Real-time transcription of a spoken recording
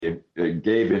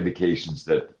gave indications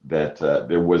that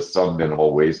there was some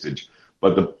minimal wastage.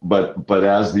 But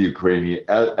as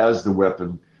the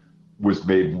weapon was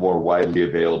made more widely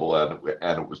available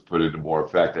and it was put into more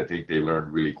effect, I think they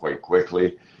learned really quite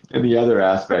quickly. And the other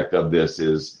aspect of this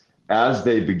is as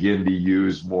they begin to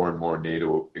use more and more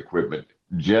NATO equipment,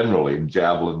 generally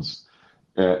javelins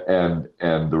and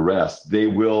the rest, they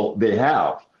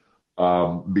have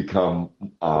become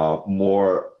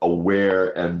more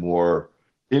aware and more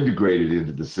integrated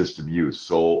into the system use.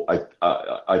 So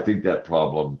I think that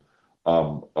problem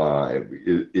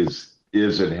is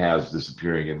and has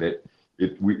disappearing, and that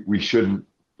we shouldn't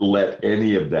let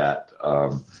any of that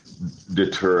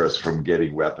deter us from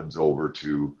getting weapons over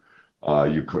to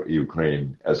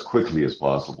Ukraine as quickly as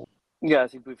possible. Yeah, I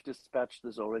think we've dispatched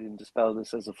this already and dispelled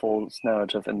this as a false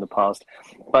narrative in the past.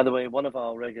 By the way, one of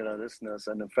our regular listeners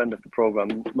and a friend of the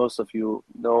program, most of you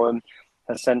know him,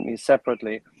 has sent me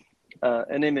separately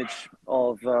an image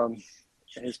of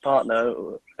his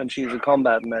partner, and she's a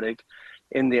combat medic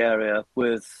in the area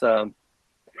with a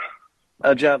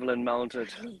javelin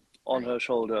mounted on her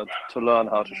shoulder to learn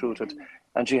how to shoot it.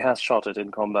 And she has shot it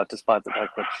in combat despite the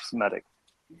fact that she's a medic.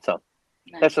 So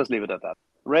let's just leave it at that.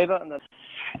 Raver, and then...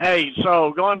 Hey,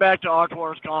 so going back to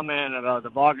Artur's comment about the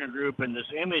Wagner Group and this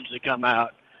image that come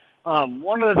out,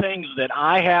 one of the things that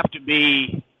I have to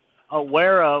be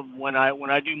aware of when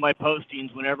I do my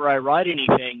postings, whenever I write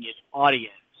anything, is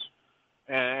audience.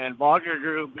 And Wagner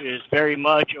Group is very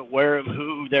much aware of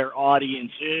who their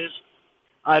audience is.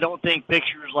 I don't think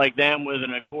pictures like them with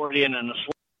an accordion and a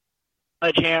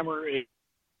sledgehammer is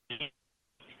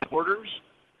supporters.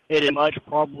 It is much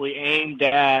probably aimed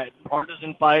at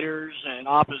partisan fighters and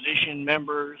opposition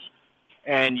members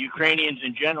and Ukrainians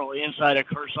in general inside of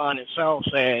Kherson itself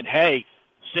saying, hey,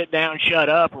 sit down, shut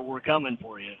up, or we're coming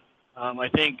for you. I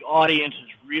think audience is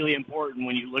really important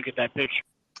when you look at that picture.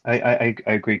 I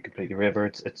agree completely, River.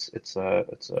 It's a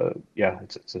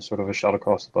sort of a shot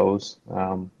across the bows.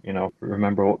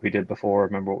 Remember what we did before.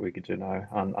 Remember what we could do now.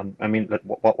 And I mean,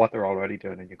 what they're already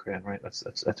doing in Ukraine, right? Let's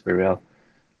be real.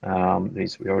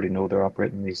 We already know they're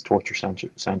operating these torture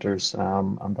centers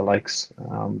and the likes,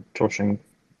 torturing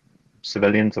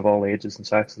civilians of all ages and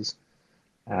sexes.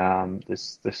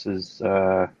 This is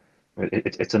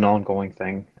it's an ongoing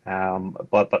thing.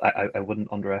 But I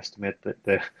wouldn't underestimate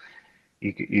the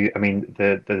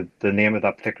name of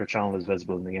that particular channel is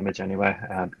visible in the image anyway.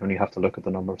 When you have to look at the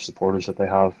number of supporters that they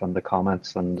have and the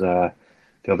comments and the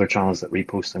other channels that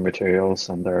repost their materials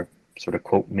and their sort of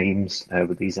quote memes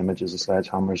with these images of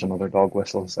sledgehammers and other dog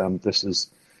whistles.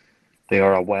 They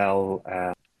are a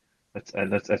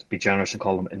let's be generous and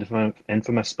call them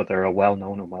infamous, but they're a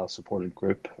well-known and well-supported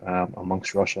group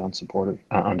amongst Russia and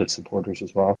its supporters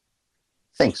as well.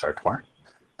 Thanks, Artur.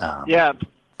 Yeah.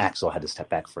 Axel had to step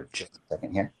back for just a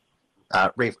second here.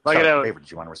 Raver, did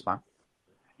you want to respond?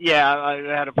 Yeah, I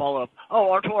had a follow-up.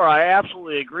 Oh, Artur, I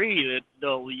absolutely agree that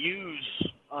they'll use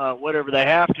whatever they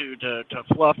have to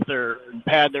fluff and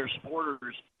pad their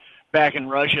supporters back in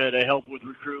Russia to help with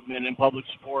recruitment and public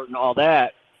support and all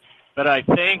that. But I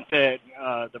think that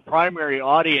the primary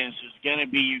audience is going to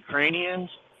be Ukrainians,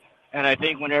 and I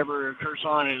think whenever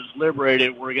Kherson is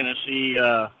liberated, we're going to see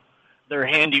their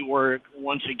handiwork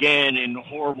once again in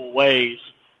horrible ways.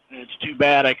 And it's too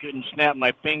bad I couldn't snap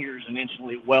my fingers and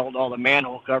instantly weld all the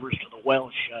manhole covers to the well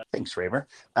shut. Thanks, Raver.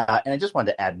 And I just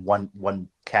wanted to add one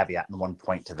caveat and one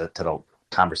point to the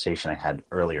conversation I had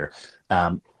earlier.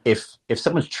 If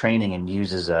someone's training and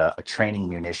uses a training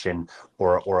munition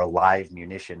or a live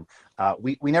munition,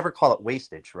 we never call it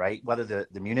wastage, right? Whether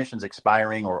the munition's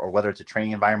expiring or whether it's a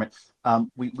training environment,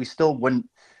 we still wouldn't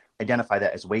identify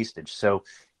that as wastage. So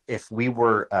if we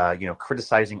were,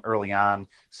 criticizing early on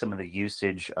some of the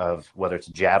usage of whether it's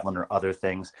a javelin or other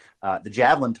things, the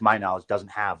javelin, to my knowledge, doesn't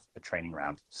have a training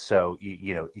round. So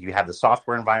you have the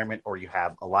software environment or you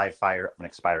have a live fire, an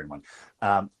expiring one.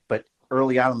 But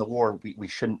early on in the war, we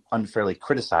shouldn't unfairly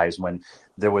criticize when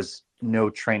there was no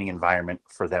training environment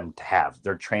for them to have.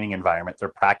 Their training environment, their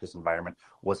practice environment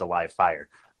was a live fire.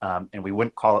 And we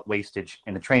wouldn't call it wastage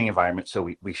in the training environment, so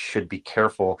we should be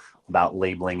careful about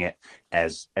labeling it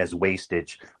as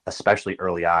wastage, especially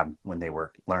early on when they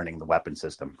were learning the weapon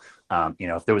system.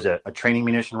 If there was a training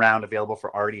munition round available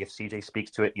for Artie, if CJ speaks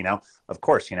to it, of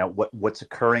course, what's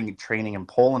occurring in training in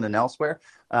Poland and elsewhere,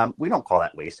 we don't call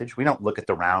that wastage. We don't look at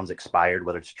the rounds expired,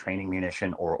 whether it's training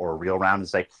munition or a real round, and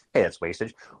say, hey, that's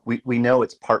wastage. We know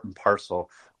it's part and parcel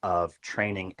of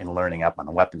training and learning up on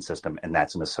the weapon system, and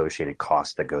that's an associated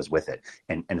cost that goes with it.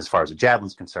 And as far as the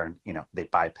javelin's concerned, they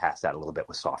bypass that a little bit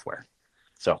with software.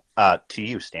 So to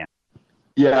you, Stan.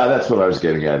 Yeah, that's what I was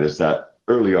getting at, is that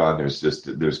early on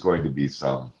there's going to be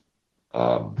some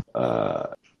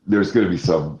there's going to be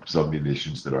some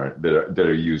munitions that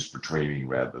are used for training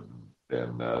rather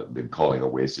than calling a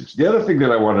wastage. The other thing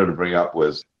that I wanted to bring up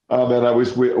was, and I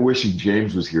was wishing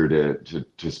James was here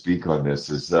to speak on this,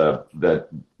 is that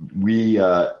we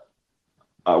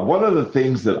one of the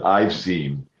things that I've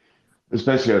seen,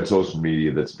 especially on social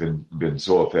media, that's been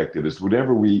so effective is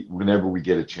whenever we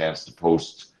get a chance to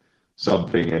post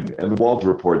something, and the Walter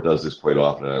Report does this quite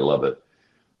often, and I love it.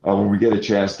 When we get a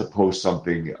chance to post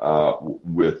something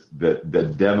with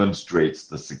that demonstrates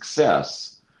the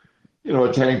success,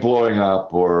 a tank blowing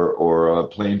up or a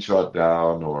plane shot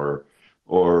down or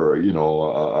a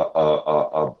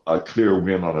clear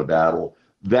win on a battle,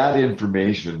 that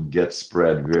information gets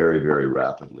spread very, very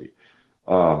rapidly.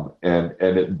 And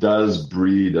it does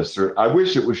breed a certain. I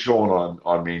wish it was shown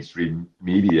on mainstream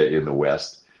media in the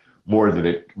West more than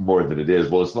it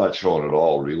is. Well, it's not shown at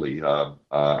all, really. And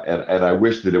I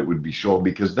wish that it would be shown,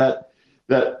 because that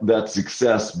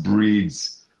success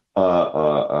breeds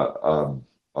a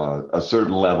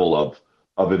certain level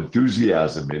of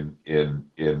enthusiasm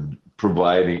in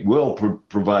providing.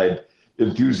 Provide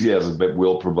enthusiasm that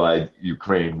will provide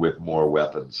Ukraine with more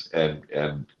weapons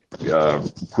and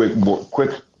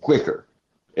quicker.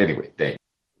 Anyway,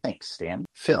 thanks, Stan.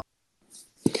 Phil.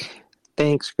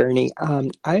 Thanks, Gurney.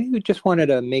 I just wanted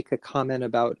to make a comment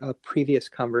about a previous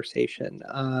conversation.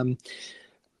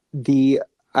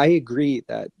 I agree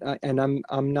that, and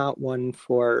I'm not one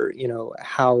for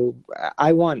how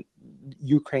I want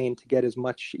Ukraine to get as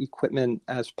much equipment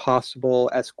as possible,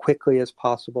 as quickly as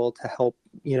possible, to help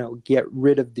get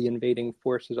rid of the invading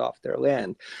forces off their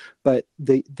land. But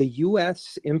the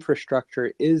U.S.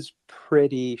 infrastructure is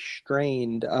pretty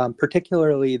strained,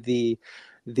 particularly the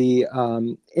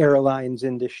airlines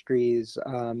industries.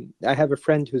 I have a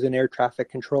friend who's an air traffic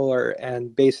controller,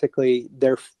 and basically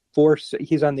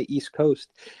he's on the East Coast,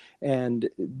 and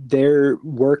they're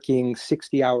working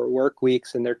 60-hour work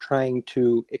weeks, and they're trying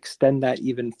to extend that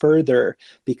even further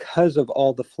because of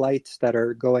all the flights that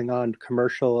are going on,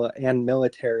 commercial and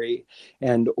military,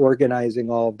 and organizing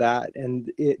all of that.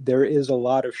 And there is a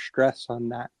lot of stress on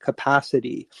that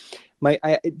capacity.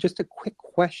 Just a quick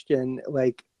question,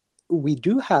 we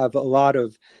do have a lot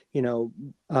of,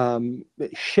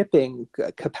 shipping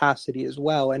capacity as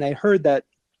well. And I heard that,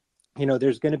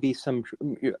 there's going to be some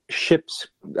ships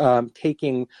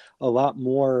taking a lot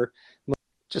more.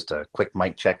 Just a quick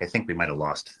mic check. I think we might have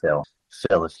lost Phil.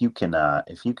 Phil, if you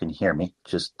can hear me,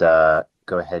 just go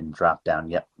ahead and drop down.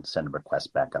 Yep, and send a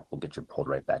request back up. We'll get you pulled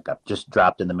right back up. Just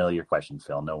dropped in the middle of your question,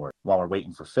 Phil. No worries. While we're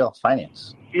waiting for Phil,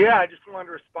 finance. Yeah, I just wanted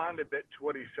to respond a bit to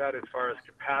what he said as far as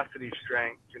capacity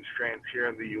constraints here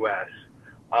in the U.S.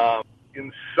 In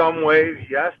some ways,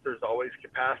 yes, there's always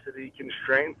capacity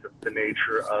constraints. It's the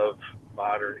nature of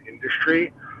modern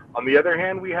industry. On the other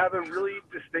hand, we have a really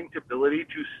distinct ability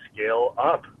to scale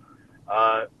up.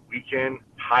 We can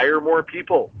hire more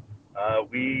people.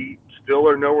 We still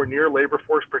are nowhere near labor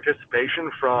force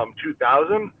participation from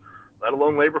 2000, let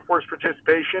alone labor force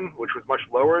participation, which was much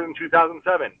lower than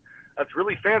 2007. That's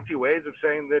really fancy ways of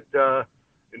saying that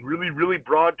in really, really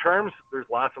broad terms, there's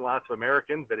lots and lots of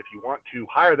Americans that if you want to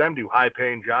hire them to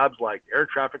high-paying jobs like air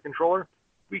traffic controller,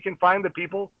 we can find the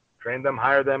people, train them,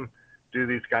 hire them, do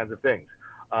these kinds of things.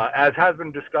 As has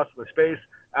been discussed in the space,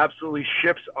 absolutely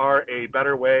ships are a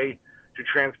better way to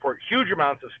transport huge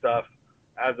amounts of stuff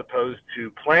as opposed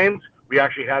to planes. We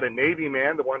actually had a Navy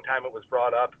man the one time it was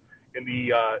brought up in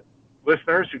the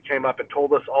listeners who came up and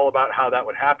told us all about how that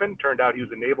would happen. Turned out he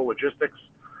was a naval logistics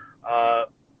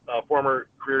former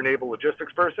career naval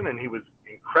logistics person, and he was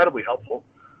incredibly helpful.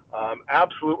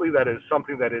 Absolutely, that is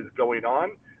something that is going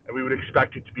on, and we would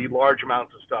expect it to be large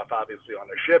amounts of stuff, obviously, on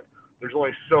a ship. There's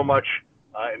only so much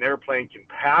an airplane can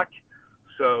pack.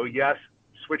 So, yes,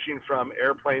 switching from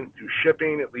airplanes to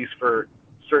shipping, at least for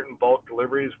certain bulk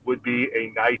deliveries, would be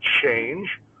a nice change.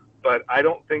 But I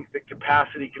don't think that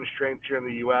capacity constraints here in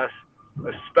the U.S.,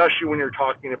 especially when you're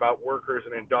talking about workers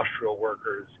and industrial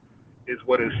workers, is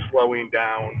what is slowing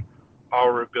down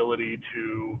our ability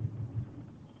to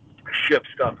ship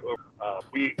stuff over.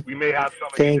 We may have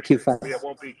something. Thank you.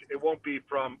 It won't be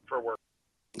for work.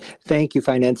 Thank you,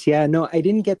 Finance. Yeah, no, I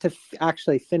didn't get to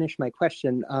actually finish my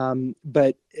question,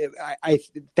 but I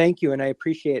thank you, and I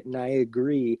appreciate, and I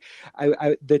agree.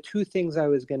 The two things I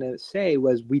was going to say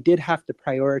was we did have to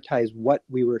prioritize what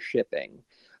we were shipping,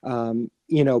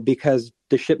 because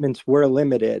the shipments were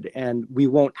limited, and we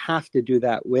won't have to do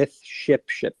that with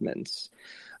shipments.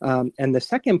 And the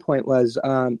second point was,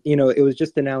 it was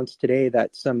just announced today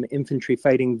that some infantry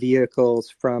fighting vehicles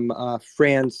from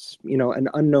France, an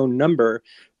unknown number,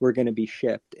 were going to be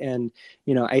shipped. And,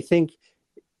 I think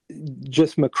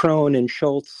just Macron and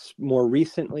Schultz more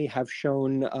recently have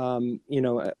shown,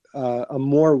 a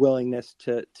more willingness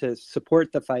to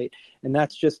support the fight, and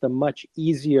that's just a much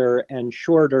easier and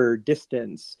shorter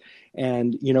distance.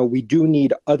 And we do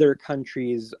need other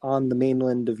countries on the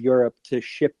mainland of Europe to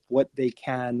ship what they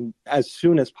can as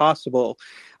soon as possible,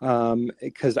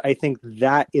 because I think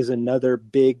that is another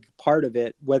big part of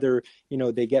it. Whether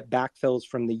they get backfills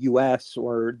from the U.S.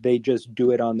 or they just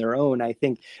do it on their own, I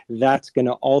think that's going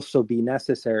to also be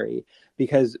necessary,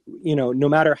 because no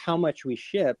matter how much we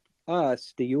ship,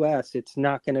 the U.S., it's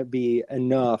not going to be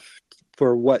enough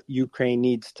for what Ukraine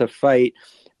needs to fight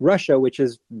Russia, which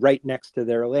is right next to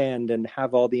their land and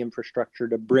have all the infrastructure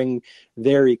to bring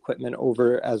their equipment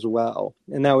over as well.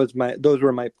 And those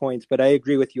were my points. But I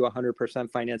agree with you 100%,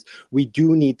 Finance. We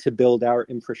do need to build our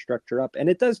infrastructure up, and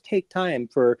it does take time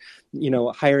for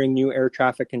hiring new air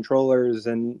traffic controllers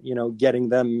and getting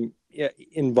them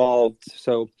involved.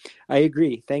 So I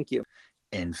agree. Thank you.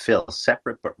 And Phil,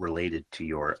 separate but related to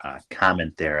your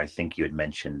comment there, I think you had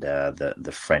mentioned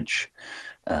the French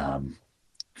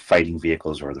fighting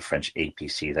vehicles or the French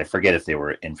APCs. I forget if they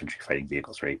were infantry fighting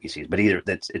vehicles or APCs, but either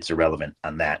it's irrelevant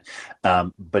on that.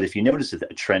 But if you notice a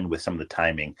trend with some of the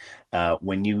timing,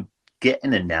 when you get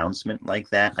an announcement like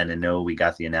that, and I know we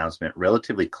got the announcement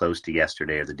relatively close to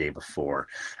yesterday or the day before,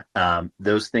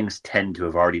 those things tend to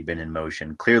have already been in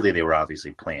motion. Clearly, they were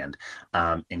obviously planned,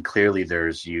 and clearly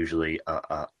there's usually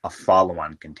a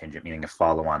follow-on contingent, meaning a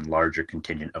follow-on larger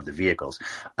contingent of the vehicles.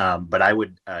 But I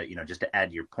would, just to add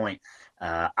to your point,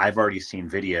 I've already seen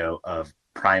video of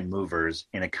prime movers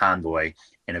in a convoy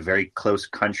in a very close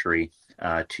country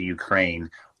to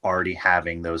Ukraine already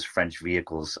having those French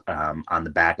vehicles on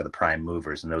the back of the prime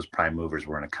movers, and those prime movers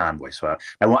were in a convoy. So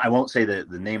I won't say the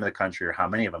name of the country or how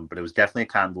many of them, but it was definitely a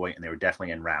convoy, and they were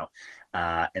definitely en route.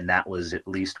 And that was at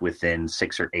least within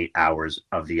 6 or 8 hours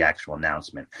of the actual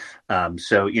announcement.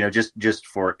 So just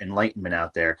for enlightenment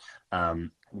out there,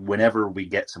 whenever we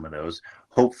get some of those,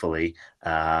 hopefully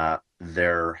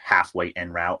they're halfway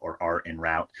en route or are en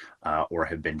route or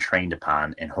have been trained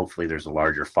upon, and hopefully there's a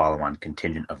larger follow-on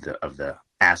contingent of the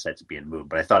assets being moved.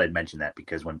 But I thought I'd mention that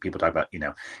because when people talk about,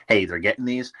 hey, they're getting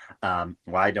these, well,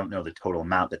 I don't know the total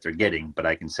amount that they're getting, but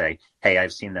I can say, hey,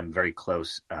 I've seen them very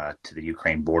close to the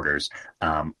Ukraine borders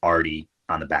already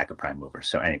on the back of prime movers.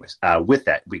 So anyways, with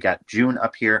that, we got June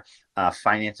up here.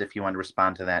 Finance, if you want to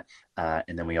respond to that.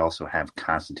 And then we also have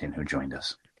Konstantin who joined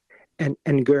us.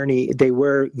 And Gurney, they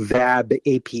were VAB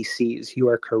APCs. You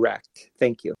are correct.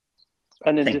 Thank you.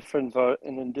 And in different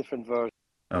versions.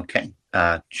 Okay.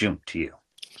 June, to you.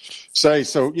 So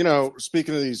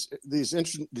speaking of these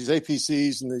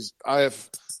APCs and these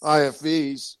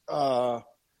IFVs, I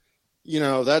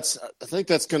think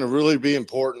that's going to really be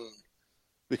important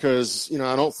because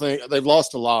I don't think they've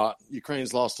lost a lot.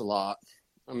 Ukraine's lost a lot.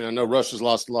 I mean, I know Russia's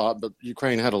lost a lot, but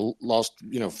Ukraine had lost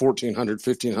 1,400,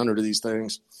 1,500 of these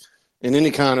things. And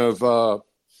any kind of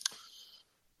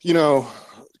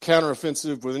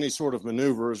counteroffensive with any sort of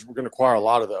maneuvers, we're going to require a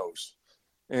lot of those.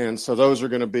 And so those are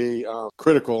going to be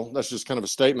critical. That's just kind of a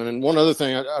statement. And one other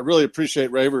thing, I really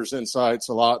appreciate Raver's insights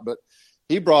a lot, but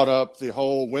he brought up the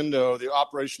whole window, the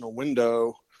operational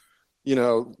window,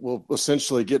 will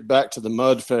essentially get back to the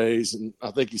mud phase. And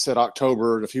I think he said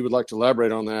October. And if he would like to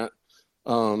elaborate on that,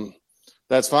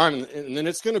 that's fine. And then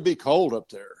it's going to be cold up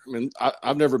there. I mean,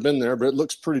 I've never been there, but it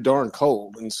looks pretty darn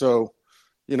cold. And so,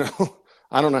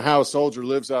 I don't know how a soldier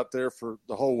lives out there for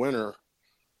the whole winter,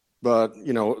 but,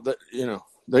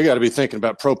 they got to be thinking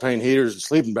about propane heaters and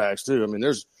sleeping bags too. I mean,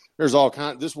 there's all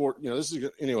kinds. This war, this is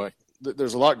anyway.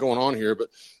 There's a lot going on here. But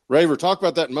Raver, talk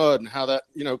about that mud and how that,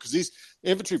 because these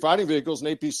infantry fighting vehicles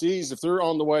and APCs, if they're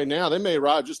on the way now, they may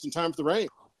arrive just in time for the rain.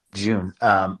 June.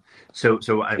 The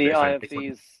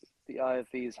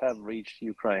IFVs have reached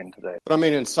Ukraine today. But I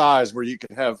mean, in size, where you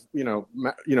could have,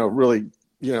 really,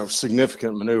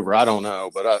 significant maneuver. I don't know,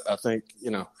 but I think,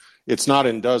 it's not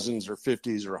in dozens or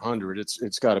 50s or 100.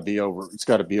 It's got to be over. It's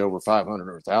got to be over 500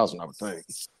 or 1,000. I would think.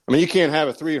 I mean, you can't have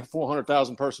a 300,000 or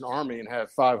 400,000 person army and have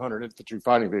 500 infantry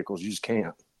fighting vehicles. You just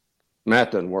can't.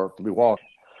 Math doesn't work. We walk.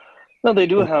 No, they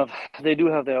do have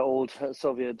their old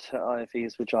Soviet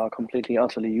IFVs, which are completely,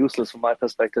 utterly useless from my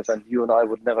perspective. And you and I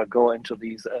would never go into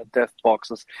these death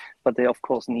boxes. But they, of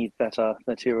course, need better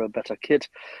material, better kit.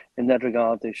 In that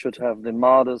regard, they should have the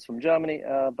Marders from Germany,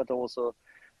 but also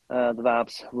the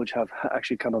VABs, which have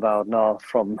actually come about now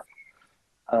from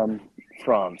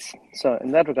France. So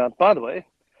in that regard, by the way,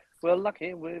 we're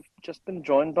lucky. We've just been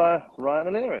joined by Ryan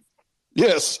O'Leary.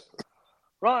 Yes.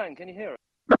 Ryan, can you hear us?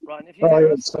 Ryan, if you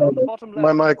hear us on the bottom left.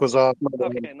 My mic was off.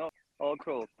 Okay, no. Oh,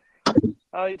 cool.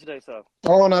 How are you today, sir?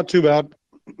 Oh, not too bad.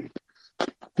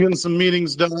 getting some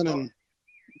meetings done and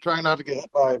trying not to get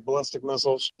hit by ballistic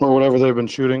missiles or whatever they've been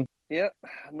shooting. Yeah,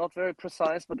 not very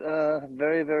precise, but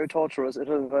very, very torturous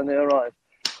when they arrive.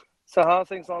 So how are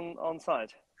things on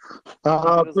site?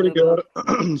 Pretty good.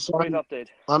 So brief update.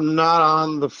 I'm not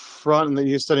on the front in the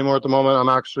east anymore at the moment. I'm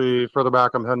actually further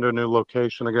back. I'm heading to a new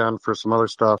location again for some other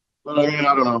stuff. But I mean,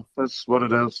 I don't know. That's what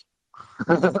it is.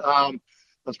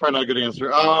 That's probably not a good answer.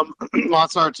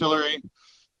 Lots of artillery.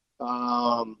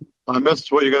 I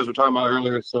missed what you guys were talking about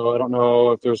earlier, so I don't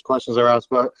know if there's questions that were asked.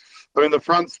 But I mean, the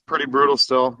front's pretty brutal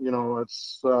still. You know,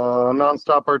 it's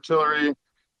nonstop artillery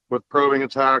with probing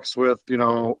attacks with, you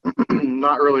know,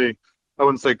 not really, I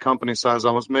wouldn't say company size,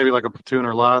 almost maybe like a platoon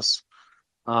or less.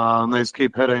 And they just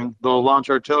keep hitting. They'll launch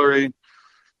artillery,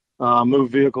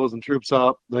 move vehicles and troops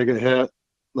up. They get hit.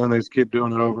 Then they just keep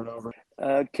doing it over and over.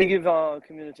 Can you give our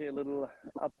community a little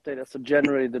update as to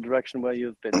generally the direction where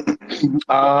you've been?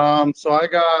 So I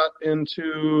got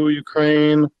into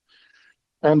Ukraine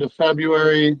end of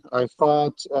February. I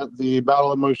fought at the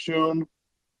Battle of Moshun,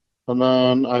 and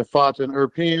then I fought in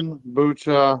Irpin,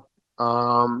 Bucha.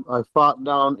 I fought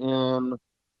down in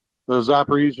the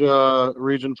Zaporizhia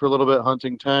region for a little bit,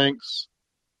 hunting tanks.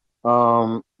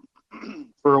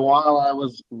 For a while, I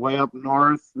was way up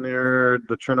north near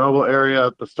the Chernobyl area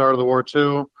at the start of the war,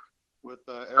 too, with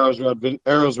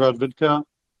Erosradvidka.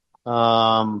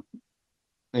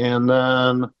 And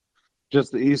then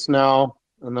just the east now,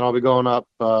 and then I'll be going up,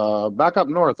 back up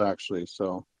north, actually,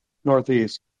 so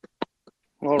northeast.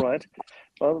 All right.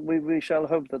 Well, we shall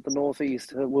hope that the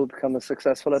northeast will become a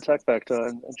successful attack vector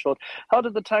in short. How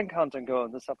did the tank hunting go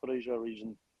in the Zaporizhia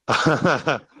region?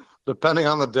 Depending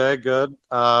on the day, good.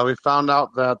 We found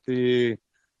out that the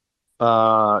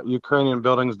Ukrainian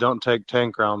buildings don't take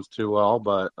tank rounds too well,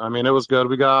 but I mean, it was good.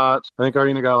 I think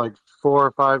Arena got like 4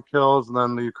 or 5 kills, and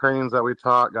then the Ukrainians that we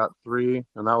taught got 3,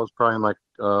 and that was probably in like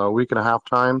a week and a half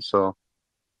time. So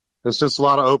it's just a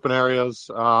lot of open areas.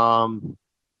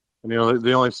 And, you know,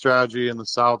 the only strategy in the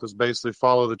south is basically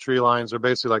follow the tree lines. They're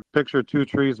basically like picture 2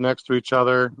 trees next to each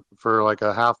other for like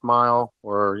a half mile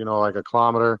or, you know, like a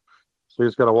kilometer. So you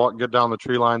just got to get down the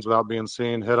tree lines without being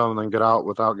seen, hit them, and then get out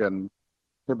without getting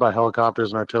hit by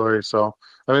helicopters and artillery. So,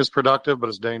 I mean, it's productive, but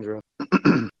it's dangerous.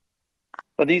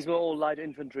 But these were all light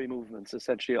infantry movements,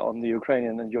 essentially, on the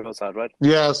Ukrainian and your side, right?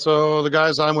 Yeah, so the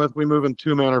guys I'm with, we move in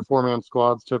 2-man or 4-man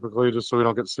squads typically, just so we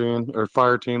don't get seen, or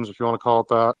fire teams, if you want to call it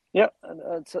that. Yeah,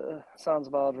 it sounds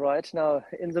about right. Now,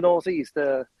 in the northeast,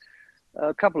 there are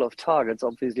a couple of targets,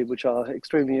 obviously, which are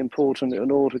extremely important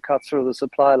in order to cut through the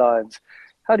supply lines.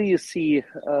 How do you see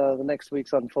the next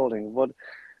weeks unfolding?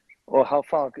 Or how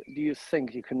far do you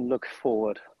think you can look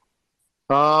forward?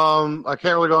 I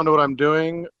can't really go into what I'm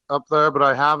doing up there, but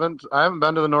I haven't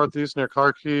been to the northeast near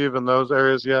Kharkiv and those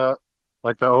areas yet,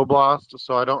 like the Oblast,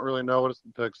 so I don't really know what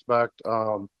to expect.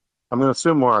 I'm going to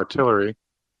assume more artillery.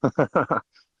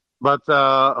 But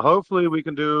hopefully we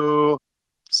can do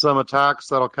some attacks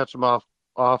that'll catch them off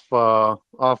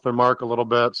their mark a little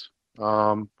bit.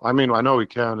 I mean, I know we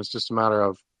can. It's just a matter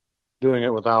of doing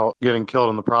it without getting killed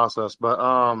in the process. But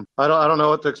I don't know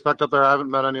what to expect up there. I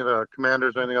haven't met any of the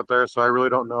commanders or anything up there, so I really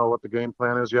don't know what the game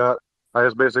plan is yet. I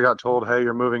just basically got told, hey,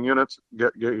 you're moving units,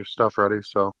 get your stuff ready.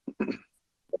 So,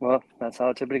 well, that's how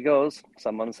it typically goes.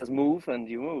 Someone says move, and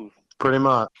you move. Pretty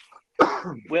much.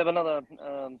 We have another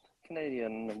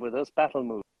Canadian with us, Battle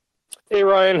Move. Hey,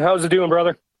 Ryan, how's it doing,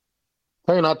 brother?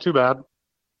 Hey, not too bad.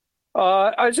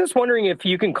 I was just wondering if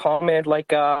you can comment,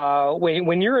 like,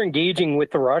 when you're engaging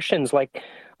with the Russians, like,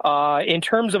 in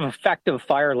terms of effective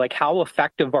fire, like, how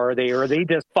effective are they? Or are they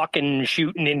just fucking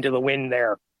shooting into the wind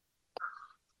there?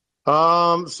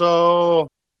 So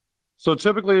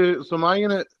typically, my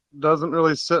unit doesn't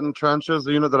really sit in trenches.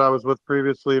 The unit that I was with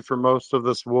previously for most of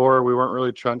this war, we weren't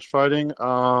really trench fighting.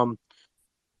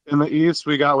 In the east,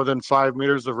 we got within 5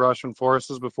 meters of Russian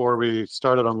forces before we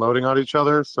started unloading on each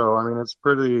other. So, I mean,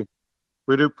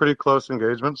 we do pretty close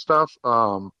engagement stuff.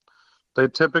 They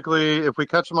typically, if we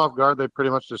catch them off guard, they pretty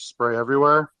much just spray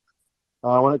everywhere.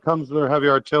 When it comes to their heavy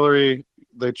artillery,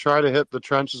 they try to hit the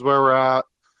trenches where we're at.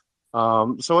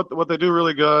 So what they do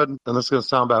really good, and this is going to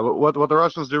sound bad, but what the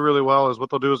Russians do really well is what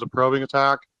they'll do is a probing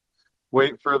attack,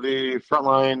 wait for the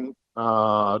frontline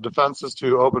defenses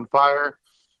to open fire,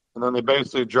 and then they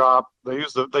basically drop. They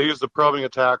use the probing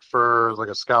attack for like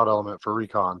a scout element for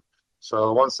recon.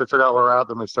 So once they figure out where we're at,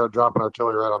 then they start dropping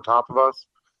artillery right on top of us.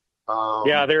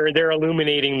 Yeah, they're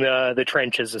illuminating the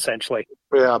trenches essentially.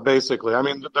 Yeah, basically. I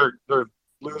mean, they're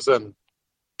losing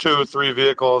 2-3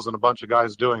 vehicles and a bunch of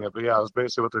guys doing it, but yeah, that's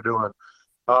basically what they're doing.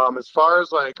 As far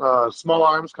as like small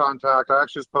arms contact, I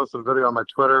actually just posted a video on my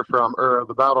Twitter from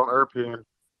the battle in Irpin.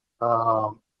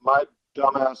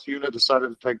 dumbass unit decided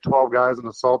to take 12 guys and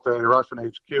assault a Russian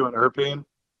HQ in Irpin,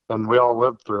 and we all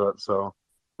lived through it. So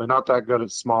they're not that good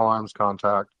at small arms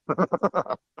contact.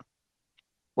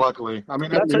 Luckily, I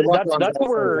mean, That's what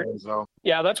we're so.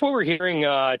 Yeah, that's what we're hearing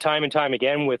time and time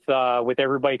again with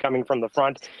everybody coming from the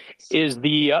front. Is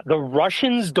the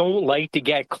Russians don't like to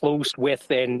get close with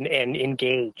and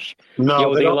engage.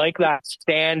 No, they like that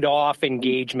standoff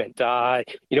engagement.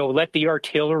 Let the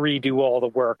artillery do all the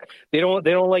work. They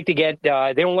don't like to get.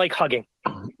 They don't like hugging.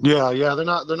 Yeah, they're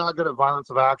not good at violence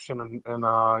of action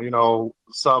and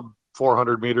sub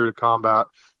 400 meter combat.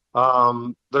 They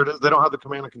don't have the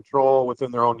command and control within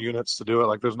their own units to do it.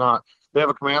 Like they have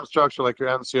a command structure like your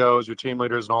NCOs, your team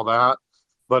leaders, and all that,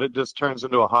 but it just turns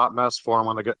into a hot mess for them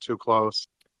when they get too close.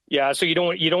 Yeah, so you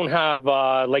don't have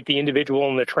like the individual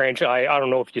in the trench. I don't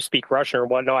know if you speak Russian or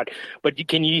whatnot, but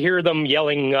can you hear them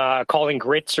yelling, calling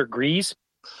grits or grease?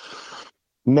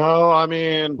 No, I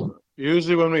mean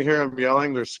usually when we hear them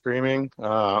yelling, they're screaming.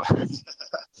 But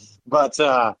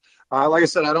like I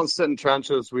said, I don't sit in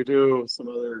trenches. We do some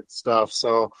other stuff.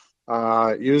 So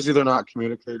usually they're not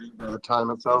communicating by the time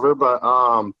it's over. But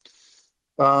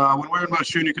when we're in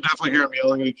Mashun, you can definitely hear them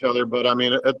yelling at each other. But I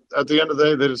mean, at the end of the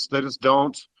day, they just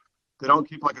don't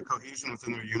keep like a cohesion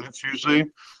within their units usually.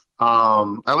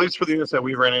 At least for the units that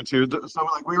we ran into. So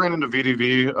like we ran into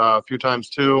VDV a few times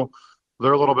too.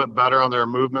 They're a little bit better on their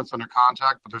movements under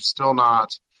contact, but they're still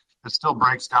not. It still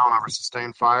breaks down over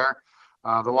sustained fire.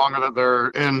 The longer that they're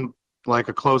in like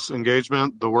a close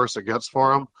engagement, the worse it gets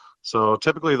for them. So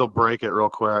typically they'll break it real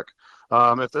quick,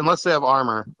 unless they have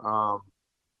armor.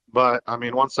 But I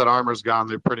mean, once that armor's gone,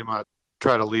 they pretty much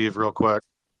try to leave real quick.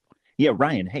 Yeah,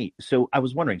 Ryan, hey, so I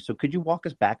was wondering, so could you walk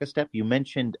us back a step? You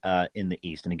mentioned in the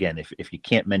East, and again, if you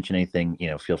can't mention anything,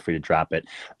 feel free to drop it.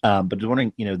 But I was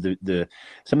wondering,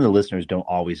 some of the listeners don't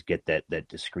always get that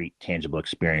discrete, tangible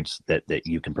experience that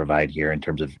you can provide here in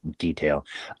terms of detail.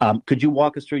 Could you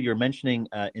walk us through? You're mentioning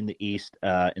in the East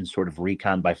and sort of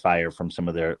recon by fire from some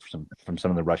of the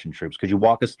Russian troops. Could you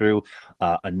walk us through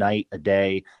a night, a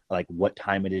day, like what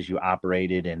time it is you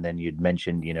operated, and then you'd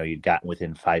mentioned, you'd gotten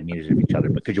within 5 meters of each other.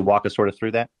 But could you walk us sort of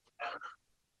through that?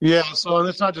 Yeah, so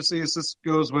it's not just East. This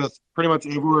goes with pretty much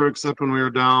everywhere except when we were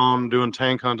down doing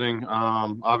tank hunting.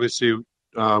 Obviously, we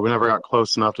never got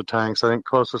close enough to tanks. I think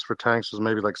closest for tanks was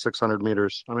maybe like 600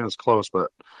 meters. I mean, it's close, but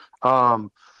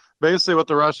basically what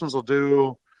the Russians will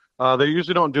do, they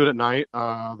usually don't do it at night.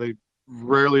 They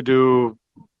rarely do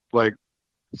like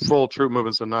full troop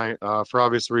movements at night for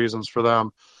obvious reasons for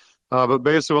them. But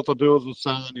basically what they'll do is they'll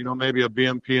send, maybe a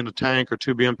BMP in a tank or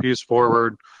 2 BMPs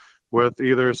forward with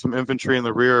either some infantry in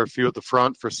the rear or a few at the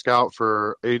front for scout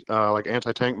for like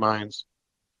anti-tank mines.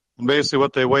 And basically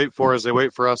what they wait for is they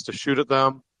wait for us to shoot at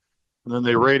them, and then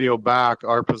they radio back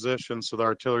our position so the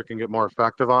artillery can get more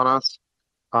effective on us.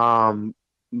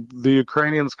 The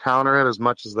Ukrainians counter it as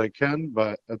much as they can,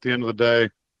 but at the end of the day,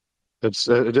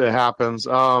 it happens.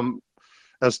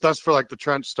 As that's for like the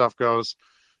trench stuff goes.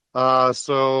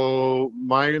 So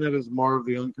my unit is more of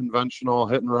the unconventional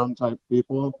hit and run type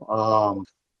people.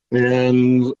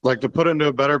 And like to put into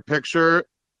a better picture,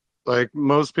 like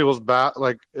most people's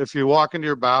like if you walk into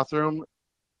your bathroom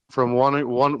from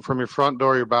one from your front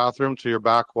door of your bathroom to your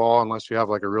back wall, unless you have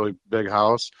like a really big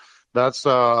house, that's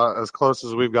as close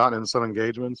as we've gotten in some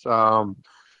engagements.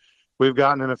 We've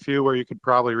gotten in a few where you could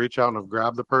probably reach out and have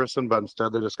grabbed the person, but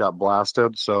instead they just got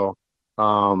blasted. So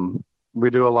we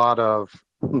do a lot of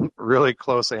really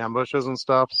close ambushes and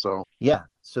stuff. So yeah,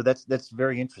 so that's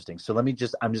very interesting. So I'm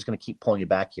just going to keep pulling you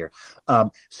back here.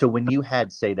 So when you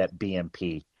had, say, that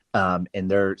BMP,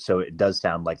 and so it does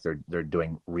sound like they're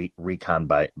doing recon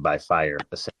by fire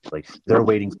essentially. They're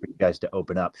waiting for you guys to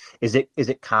open up. Is it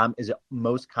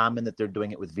most common that they're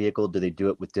doing it with vehicle? Do they do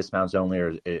it with dismounts only,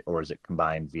 or is it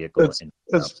combined vehicle?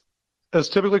 It's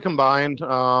typically combined,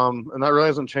 and that really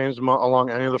hasn't changed along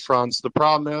any of the fronts. The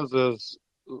problem is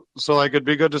so like it'd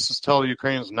be good just to tell the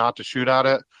Ukrainians not to shoot at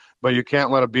it, but you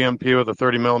can't let a BMP with a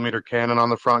 30 millimeter cannon on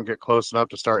the front get close enough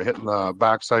to start hitting the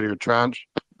backside of your trench.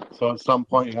 So at some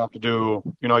point you have to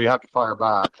fire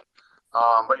back.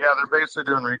 But yeah, they're basically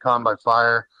doing recon by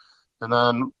fire, and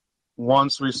then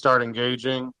once we start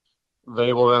engaging,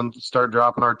 they will then start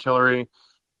dropping artillery.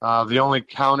 The only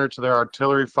counter to their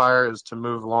artillery fire is to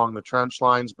move along the trench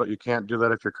lines, but you can't do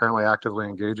that if you're currently actively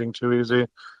engaging too easy.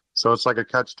 So it's like a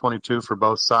catch-22 for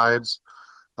both sides.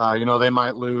 They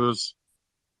might lose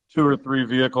 2 or 3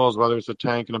 vehicles, whether it's a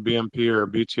tank and a BMP or a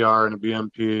BTR and a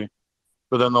BMP,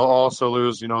 but then they'll also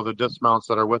lose, the dismounts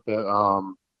that are with it.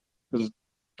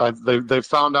 They've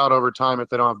found out over time if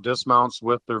they don't have dismounts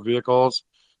with their vehicles,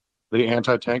 the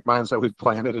anti-tank mines that we've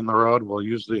planted in the road will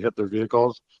usually hit their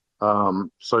vehicles.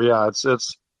 So yeah, it's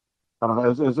I don't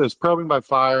know. It's probing by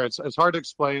fire. It's hard to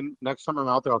explain. Next time I'm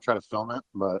out there, I'll try to film it.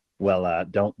 But Well,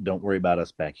 don't worry about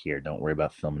us back here. Don't worry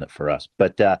about filming it for us.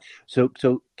 But so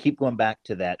keep going back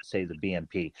to that. Say the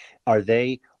BMP. Are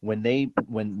they when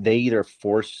they either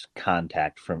force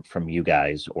contact from you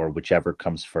guys or whichever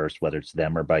comes first, whether it's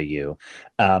them or by you?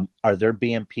 Are their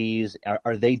BMPs?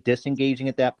 Are they disengaging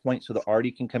at that point so the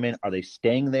Arty can come in? Are they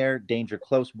staying there? Danger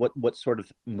close. What sort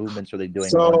of movements are they doing?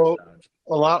 so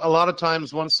a lot of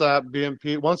times once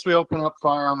we open up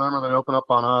fire on them or they open up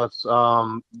on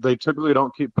us, they typically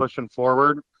don't keep pushing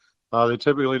forward. They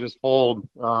typically just hold,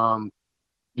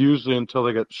 usually until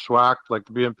they get schwacked like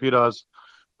the BMP does.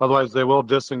 Otherwise, they will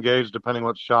disengage depending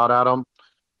what's shot at them.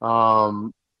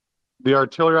 The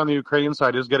artillery on the Ukrainian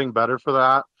side is getting better for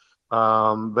that.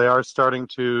 They are starting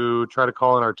to try to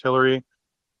call in artillery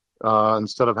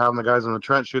instead of having the guys in the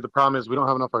trench shoot. The problem is we don't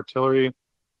have enough artillery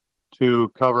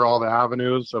to cover all the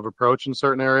avenues of approach in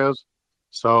certain areas.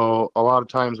 So a lot of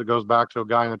times it goes back to a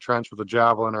guy in the trench with a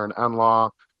javelin or an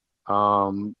NLAW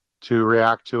to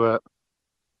react to it.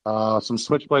 Some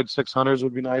Switchblade 600s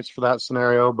would be nice for that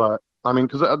scenario, but I mean,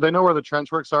 because they know where the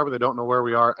trench works are, but they don't know where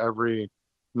we are every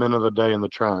minute of the day in the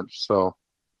trench. So,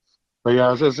 but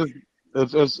yeah,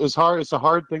 it's hard. It's a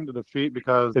hard thing to defeat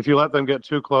because if you let them get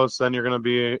too close, then you're going to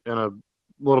be in a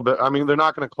little bit. I mean, they're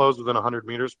not going to close within 100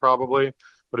 meters probably,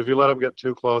 but if you let them get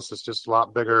too close, it's just a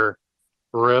lot bigger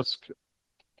risk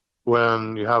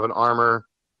when you have an armor,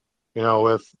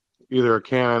 with either a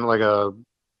cannon, like a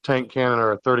tank cannon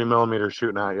or a 30 millimeter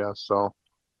shooting at you. So.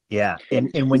 Yeah,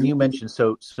 and when you mentioned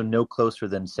so no closer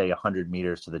than say 100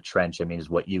 meters to the trench, I mean, is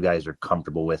what you guys are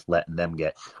comfortable with letting them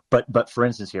get. But for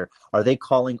instance, here, are they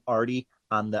calling Arty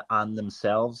on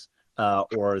themselves,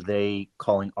 or are they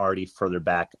calling Arty further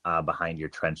back behind your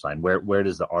trench line? Where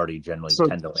does the Arty generally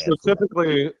tend to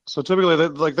land? So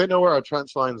typically, they know where our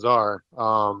trench lines are.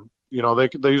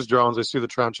 They use drones, they see the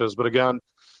trenches, but again,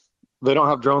 they don't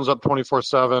have drones up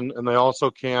 24/7, and they also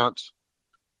can't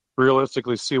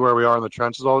realistically see where we are in the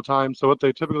trenches all the time. So what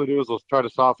they typically do is they'll try to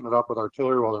soften it up with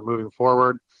artillery while they're moving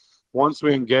forward. Once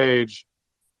we engage,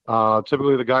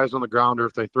 typically the guys on the ground, or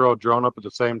if they throw a drone up at the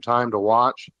same time to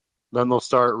watch, then they'll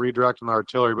start redirecting the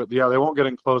artillery. But yeah, they won't get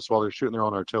in close while they're shooting their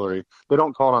own artillery. They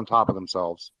don't call it on top of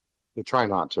themselves. They try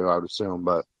not to, I would assume,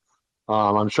 but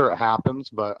I'm sure it happens,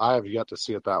 but I have yet to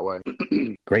see it that way.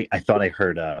 Great. I thought I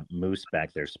heard Moose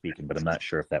back there speaking, but I'm not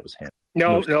sure if that was him.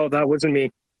 No, that wasn't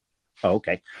me. Oh,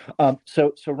 okay.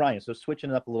 So Ryan, so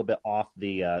switching it up a little bit off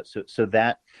the so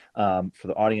that for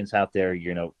the audience out there,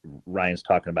 Ryan's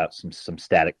talking about some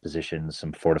static positions,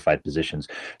 some fortified positions.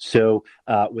 So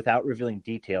without revealing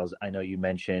details, I know you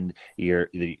mentioned your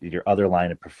other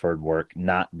line of preferred work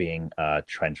not being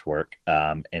trench work,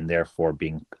 and therefore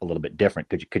being a little bit different.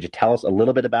 Could you tell us a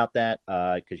little bit about that?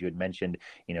 Because you had mentioned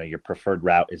your preferred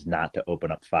route is not to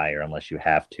open up fire unless you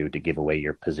have to give away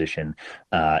your position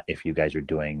if you guys are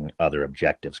doing other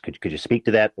objectives. Could you speak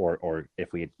to that, or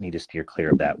if we need to steer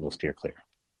clear of that, we'll steer clear?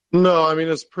 No, I mean,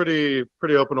 it's pretty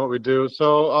open what we do.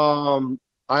 So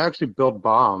I actually build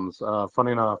bombs,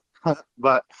 funny enough.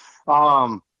 But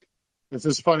it's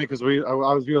just funny because I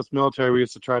was U.S. military. We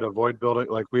used to try to avoid building,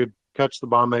 like we'd catch the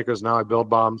bomb makers. Now I build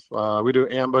bombs. We do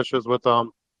ambushes with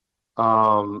them.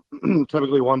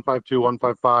 Typically 152,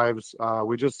 155s.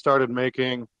 We just started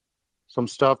making some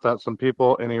stuff that some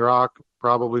people in Iraq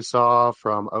probably saw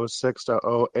from 06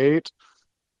 to 08,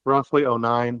 roughly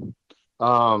 09.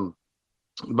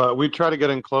 But we try to get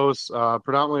in close.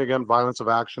 Predominantly, again, violence of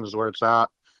action is where it's at.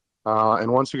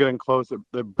 And once you get in close,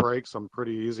 it breaks them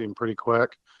pretty easy and pretty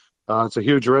quick. It's a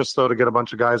huge risk, though, to get a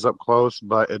bunch of guys up close,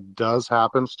 but it does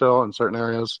happen still in certain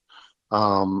areas.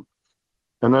 And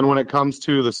then when it comes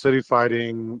to the city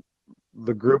fighting,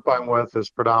 the group I'm with is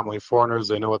predominantly foreigners.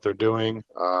 They know what they're doing,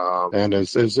 and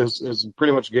it's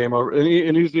pretty much game over.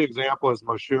 An easy example is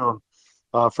Moshun.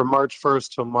 From March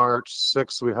 1st to March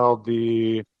 6th, we held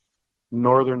the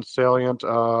northern salient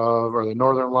or the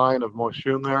northern line of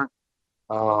Moshun there.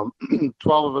 12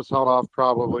 of us held off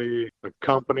probably a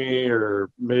company or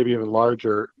maybe even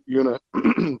larger unit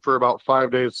for about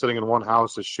 5 days, sitting in one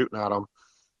house just shooting at them.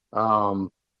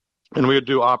 And we would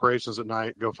do operations at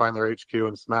night, go find their HQ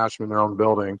and smash them in their own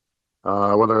building,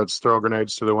 whether it's throw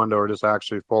grenades through the window or just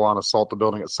actually full-on assault the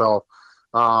building itself.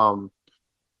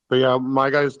 But yeah, my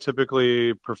guys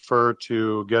typically prefer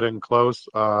to get in close.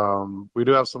 We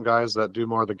do have some guys that do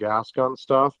more of the gas gun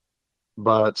stuff,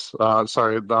 but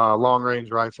the long-range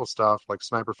rifle stuff like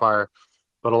sniper fire.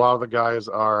 But a lot of the guys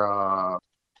are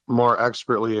more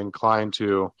expertly inclined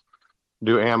to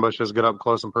do ambushes, get up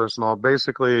close and personal.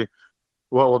 Basically,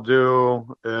 what we'll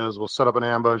do is we'll set up an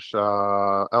ambush,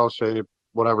 L shape,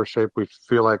 whatever shape we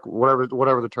feel like,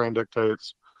 whatever the terrain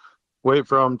dictates. Wait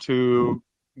for them to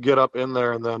get up in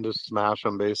there and then just smash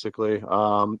them basically.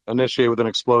 Initiate with an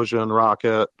explosion,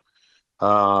 rocket,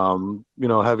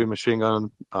 heavy machine gun,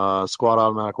 squad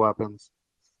automatic weapons,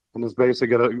 and just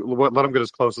basically let them get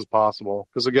as close as possible.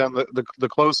 Because again, the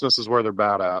closeness is where they're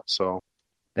bad at. So.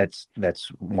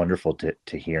 That's wonderful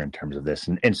to hear in terms of this.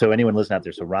 And so anyone listening out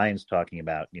there, so Ryan's talking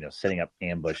about, setting up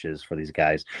ambushes for these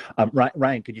guys.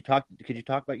 Ryan, could you talk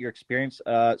about your experience?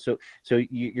 So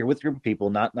you're with a group of people,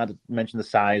 not to mention the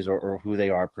size or who they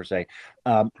are per se.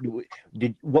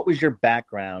 What was your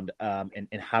background, and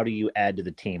how do you add to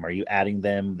the team? Are you adding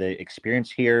them the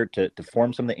experience here to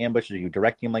form some of the ambushes? Are you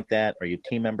directing them like that? Are you a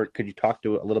team member? Could you talk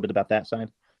to a little bit about that side?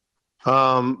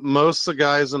 Most of the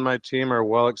guys in my team are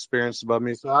well experienced above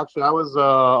me. So actually I was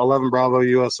 11 Bravo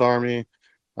U.S. Army,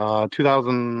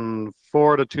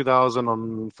 2004 to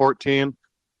 2014.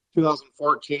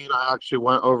 2014, I actually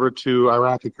went over to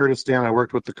Iraqi Kurdistan. I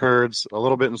worked with the Kurds, a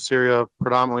little bit in Syria,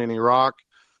 predominantly in Iraq.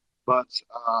 But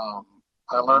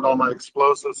I learned all my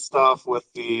explosive stuff with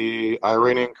the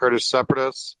Iranian Kurdish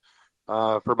separatists.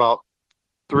 For about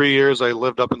 3 years, I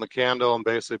lived up in the Candle and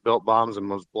basically built bombs and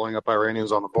was blowing up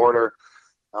Iranians on the border.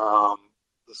 The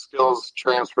skills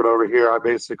transferred over here. I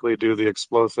basically do the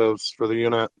explosives for the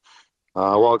unit.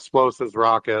 Explosives,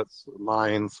 rockets,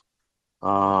 mines.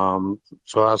 So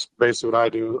that's basically what I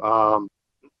do.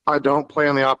 I don't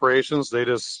plan the operations. They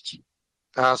just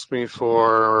ask me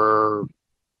for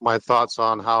my thoughts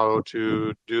on how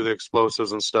to do the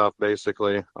explosives and stuff,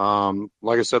 basically.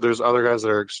 Like I said, there's other guys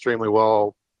that are extremely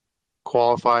well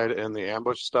qualified in the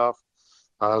ambush stuff,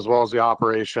 as well as the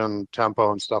operation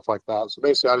tempo and stuff like that. So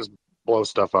basically I just blow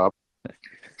stuff up.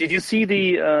 Did you see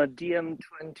the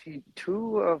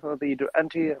DM-22 of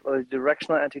the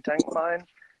directional anti-tank mine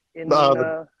in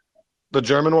the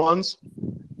German ones?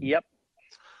 Yep.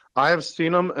 I have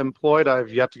seen them employed.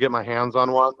 I've yet to get my hands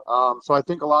on one. So I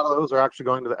think a lot of those are actually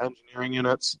going to the engineering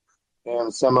units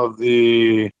and some of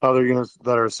the other units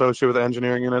that are associated with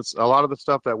engineering units. A lot of the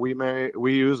stuff that we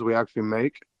use, we actually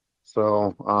make.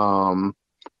 So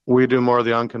we do more of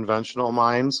the unconventional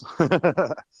mines.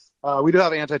 We do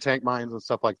have anti-tank mines and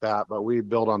stuff like that, but we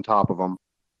build on top of them.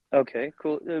 Okay,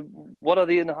 cool. What are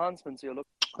the enhancements you're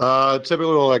looking?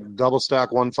 Typically like double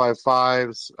stack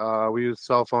 155s. We use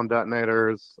cell phone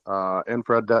detonators,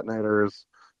 infrared detonators.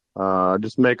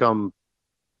 Just make them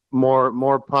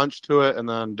more punch to it, and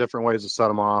then different ways to set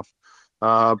them off.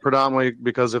 Predominantly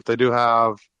because if they do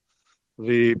have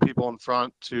the people in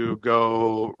front to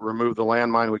go remove the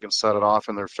landmine, we can set it off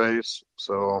in their face.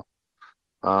 So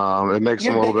it makes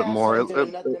them a little bit more.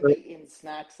 Nothing but eating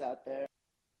snacks out there.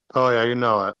 Oh yeah, you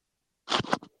know it.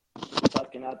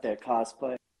 Fucking out there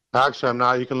cosplay. Actually, I'm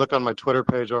not. You can look on my Twitter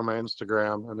page or my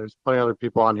Instagram, and there's plenty of other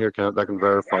people on here that can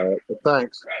verify it. But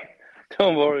thanks.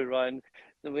 Don't worry, Ryan.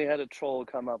 We had a troll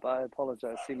come up. I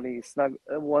apologize. He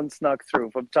snuck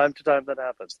through. From time to time, that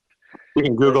happens. You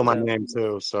can Google my name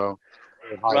too. So,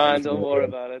 Ryan, don't worry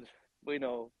about it. We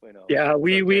know. Yeah,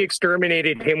 we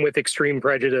exterminated him with extreme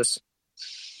prejudice.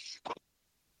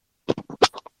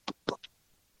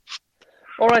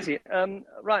 Alrighty,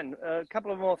 Ryan. A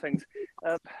couple of more things.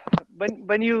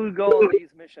 When you go on these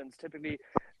missions, typically,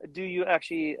 do you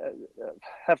actually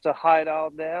have to hide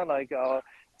out there like our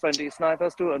friendly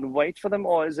snipers do and wait for them,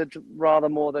 or is it rather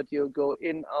more that you go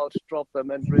in, out, drop them,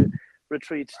 and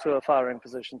retreat to a firing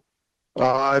position?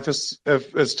 If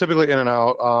it's typically in and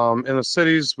out. In the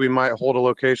cities, we might hold a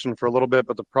location for a little bit,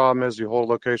 but the problem is you hold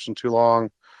a location too long,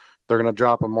 they're going to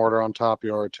drop a mortar on top of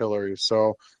your artillery.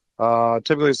 So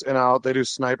typically it's in and out. They do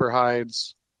sniper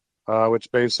hides,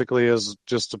 which basically is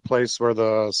just a place where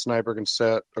the sniper can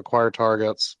sit, acquire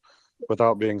targets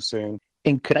without being seen.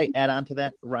 And could I add on to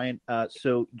that, Ryan?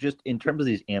 So just in terms of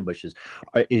these ambushes,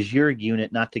 is your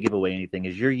unit, not to give away anything,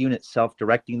 is your unit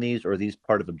self-directing these, or are these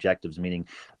part of objectives, meaning,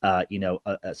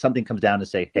 something comes down to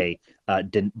say, hey,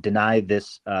 deny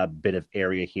this bit of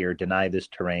area here, deny this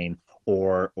terrain,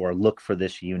 or look for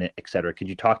this unit, et cetera. Could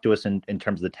you talk to us in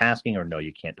terms of the tasking, or no,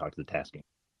 you can't talk to the tasking?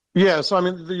 Yeah, so I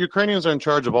mean, the Ukrainians are in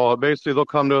charge of all. Basically, they'll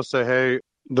come to us, say, hey,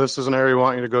 this is an area we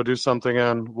want you to go do something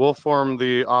in. We'll form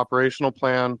the operational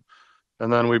plan,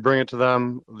 and then we bring it to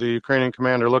them. The Ukrainian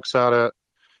commander looks at it,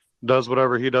 does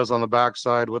whatever he does on the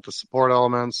backside with the support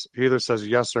elements. He either says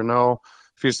yes or no.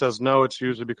 If he says no, it's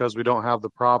usually because we don't have the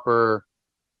proper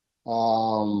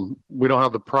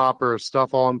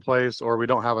stuff all in place, or we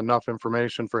don't have enough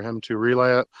information for him to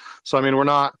relay it. So I mean, we're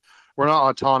not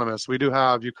autonomous. We do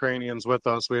have Ukrainians with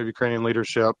us. We have Ukrainian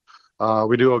leadership.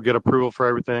 We do get approval for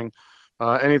everything.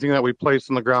 Anything that we place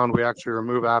on the ground, we actually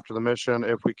remove after the mission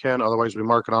if we can. Otherwise, we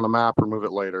mark it on a map, remove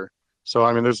it later. So,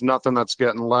 I mean, there's nothing that's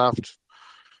getting left.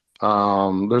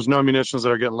 There's no munitions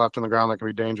that are getting left on the ground that can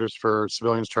be dangerous for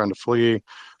civilians trying to flee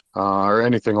or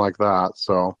anything like that.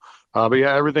 So, but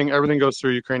yeah, everything goes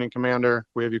through Ukrainian commander.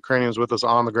 We have Ukrainians with us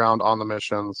on the ground on the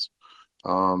missions.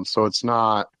 So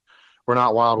we're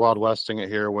not wild westing it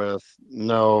here with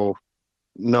no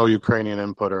Ukrainian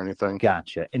input or anything.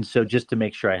 Gotcha. And so just to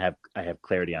make sure I have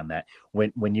clarity on that,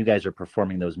 when you guys are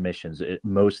performing those missions,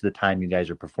 most of the time you guys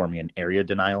are performing an area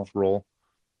denial role?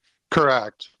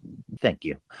 Correct. Thank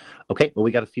you. Okay, well,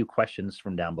 we got a few questions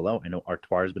from down below. I know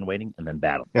Artois has been waiting, and then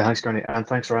Battle. Yeah, thanks, Gurney, and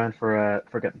thanks, Ryan, for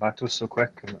getting back to us so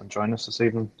quick and joining us this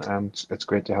evening. It's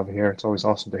great to have you here. It's always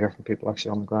awesome to hear from people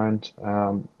actually on the ground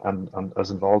and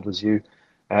as involved as you.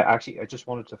 Actually, I just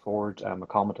wanted to forward a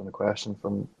comment on the question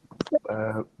from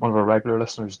one of our regular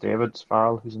listeners, David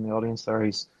Farrell, who's in the audience there.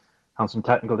 He's had some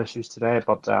technical issues today,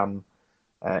 but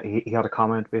he had a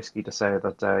comment basically to say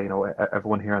that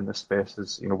everyone here in this space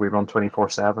is, we run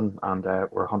 24/7 and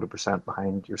we're 100%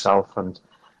 behind yourself and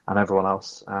everyone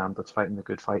else that's fighting the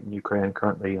good fight in Ukraine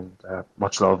currently, and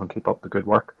much love and keep up the good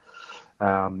work.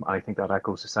 I think that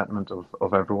echoes the sentiment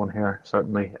of everyone here,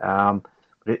 certainly.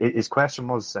 But his question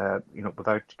was,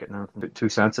 without getting anything too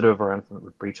sensitive or anything that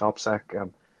would breach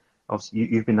OPSEC,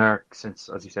 obviously you've been there since,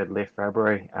 as you said, late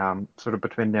February. Sort of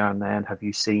between now and then, have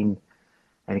you seen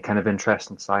any kind of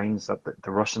interesting signs that the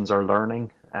Russians are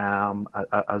learning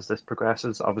as this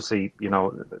progresses? Obviously,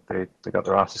 they got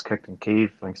their asses kicked in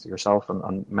Kyiv, thanks to yourself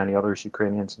and many others,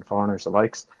 Ukrainians and foreigners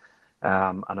alike,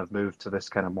 and have moved to this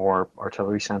kind of more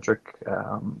artillery-centric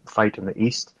fight in the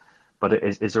east. But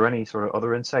is there any sort of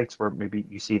other insights where maybe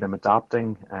you see them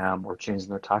adapting or changing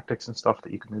their tactics and stuff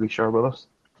that you can maybe share with us?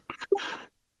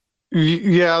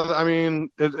 Yeah, I mean,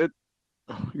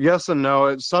 yes and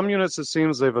no. Some units, it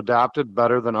seems they've adapted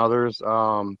better than others.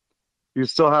 You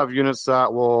still have units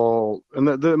that will, and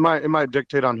it might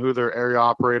dictate on who their area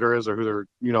operator is or who their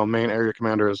main area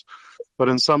commander is. But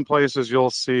in some places, you'll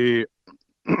see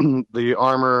the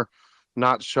armor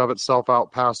not shove itself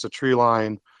out past a tree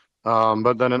line.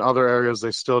 But then in other areas,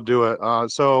 they still do it.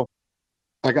 So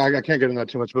I can't get into that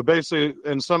too much. But basically,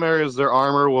 in some areas, their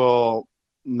armor will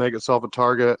make itself a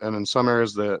target, and in some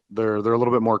areas that they're a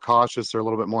little bit more cautious. They're a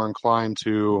little bit more inclined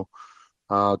to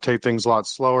take things a lot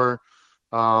slower.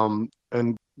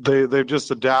 And they've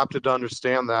just adapted to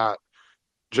understand that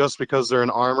just because they're in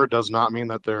armor does not mean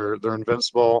that they're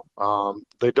invincible.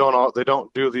 They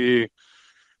don't do the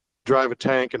drive a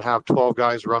tank and have 12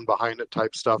 guys run behind it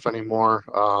type stuff anymore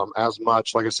as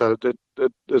much. Like I said,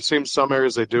 it seems some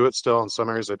areas they do it still, and some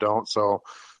areas they don't. So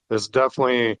there's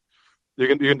definitely you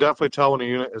can definitely tell when a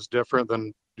unit is different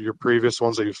than your previous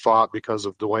ones that you fought because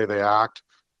of the way they act.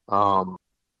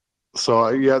 So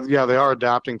yeah, they are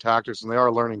adapting tactics and they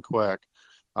are learning quick.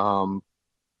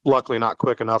 Luckily, not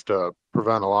quick enough to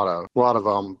prevent a lot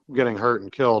of getting hurt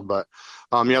and killed. But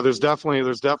yeah, there's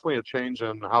definitely a change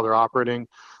in how they're operating.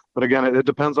 But again, it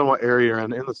depends on what area you're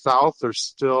in. In the South, they're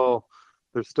still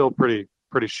pretty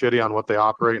shitty on what they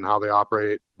operate and how they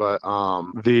operate. But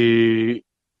the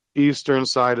Eastern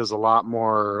side is a lot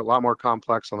more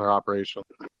complex on their operation.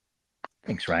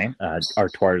 Thanks, Ryan.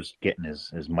 Artois getting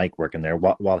his mic working there.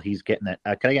 While he's getting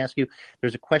that, can I ask you?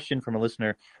 There's a question from a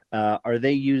listener. Are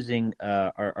they using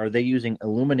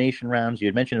illumination rounds? You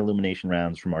had mentioned illumination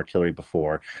rounds from artillery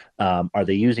before. Are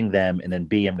they using them? And then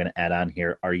B, I'm going to add on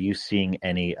here. Are you seeing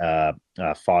any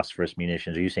phosphorus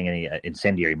munitions? Are you seeing any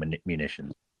incendiary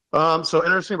munitions? So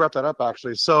interesting you brought that up,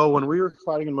 actually. So when we were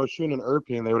fighting in Moshun and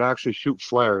Irpin, they would actually shoot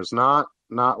flares, not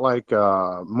like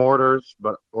mortars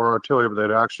or artillery, but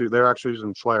they're actually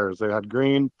using flares. They had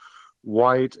green,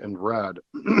 white, and red.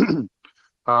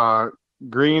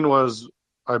 Green was,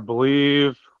 I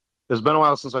believe, it's been a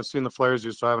while since I've seen the flares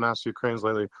used, so I haven't asked Ukrainians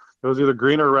lately. It was either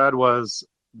green or red. Was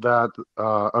that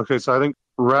okay? So I think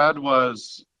red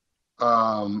was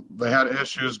they had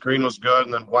issues. Green was good,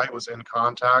 and then white was in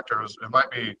contact, or it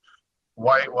might be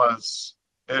white was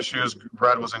issues,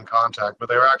 red was in contact, but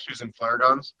they were actually using flare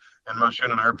guns in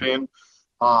Moshun and Irpin.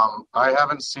 I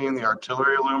haven't seen the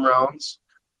artillery loom rounds.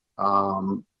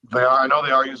 I know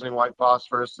they are using white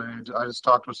phosphorus. I just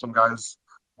talked with some guys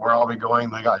where I'll be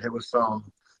going. They got hit with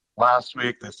some last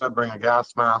week. They said bring a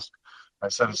gas mask. I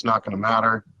said it's not going to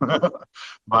matter,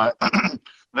 but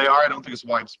they are. I don't think it's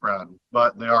widespread,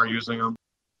 but they are using them.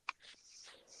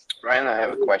 Ryan, I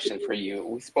have a question for you.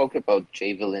 We spoke about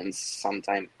javelins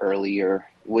sometime earlier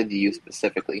with you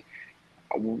specifically.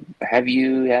 Have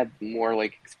you had more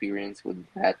experience with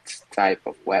that type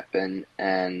of weapon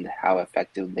and how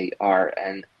effective they are?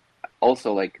 And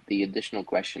also, the additional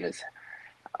question is,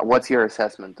 What's your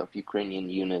assessment of Ukrainian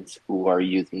units who are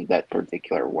using that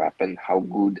particular weapon? How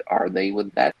good are they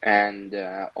with that? And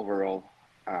overall,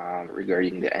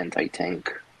 regarding the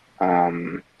anti-tank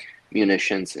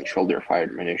munitions and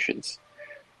shoulder-fired munitions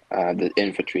that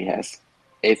infantry has,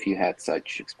 if you had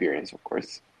such experience, of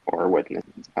course, or witnessed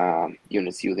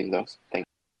units using those. Thank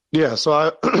you. Yeah, so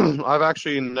I've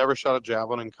actually never shot a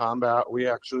javelin in combat. We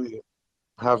actually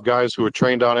have guys who were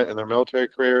trained on it in their military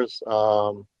careers.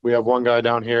 We have one guy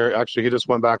down here. Actually, he just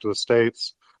went back to the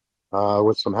States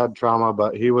with some head trauma,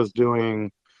 but he was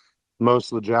doing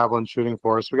most of the javelin shooting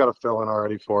for us. We got a fill-in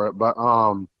already for it. But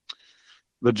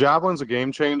the javelin's a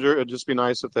game changer. It'd just be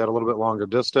nice if they had a little bit longer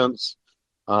distance.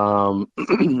 And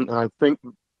I think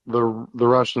the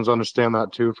Russians understand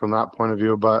that too from that point of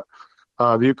view. But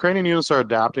the Ukrainian units are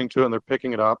adapting to it and they're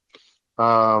picking it up.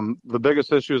 The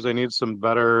biggest issue is they need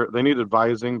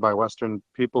advising by Western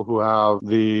people who have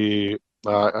the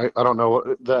I don't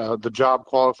know the job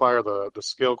qualifier, the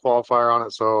skill qualifier on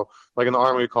it. So like in the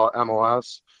Army we call it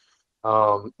MOS.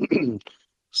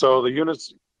 So the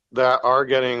units that are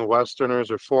getting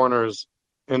Westerners or foreigners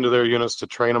into their units to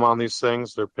train them on these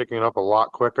things, they're picking it up a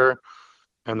lot quicker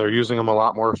and they're using them a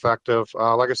lot more effective.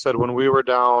 Like I said, when we were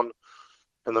down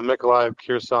in the Mykolaiv,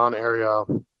 Kherson area,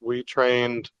 we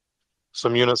trained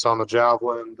some units on the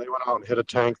Javelin. They went out and hit a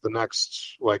tank the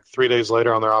next, 3 days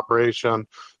later on their operation.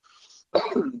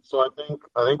 So I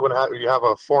think when you have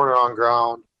a foreigner on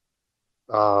ground,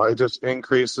 it just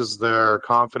increases their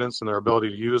confidence and their ability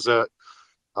to use it.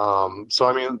 So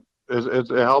I mean, it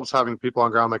helps having people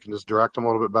on ground that can just direct them a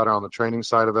little bit better on the training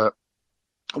side of it.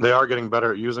 They are getting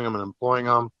better at using them and employing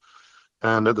them.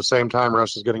 And at the same time,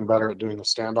 Russia's getting better at doing the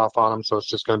standoff on them. So it's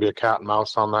just going to be a cat and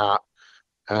mouse on that.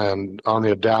 And on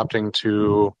the adapting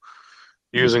to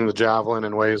using the Javelin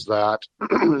in ways that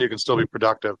you can still be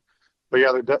productive. But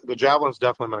yeah, the Javelin's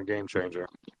definitely been a game changer.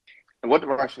 And what do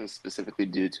Russians specifically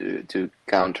do to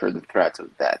counter the threat of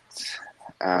that?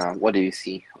 What do you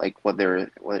see?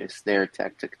 What is their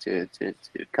tactic to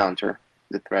counter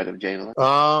the threat of Javelin?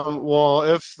 Well,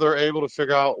 if they're able to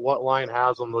figure out what line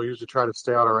has them, they'll usually try to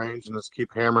stay out of range and just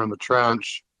keep hammering the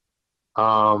trench.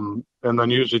 And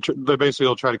then usually they basically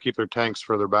will try to keep their tanks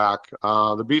further back.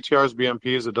 The BTRs,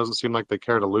 BMPs, it doesn't seem like they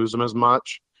care to lose them as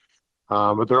much.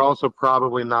 But they're also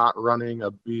probably not running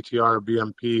a BTR or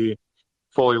BMP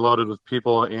fully loaded with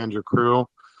people and your crew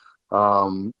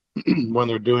when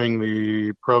they're doing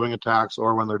the probing attacks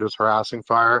or when they're just harassing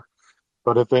fire.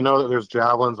 But if they know that there's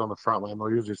javelins on the front line, they'll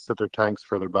usually sit their tanks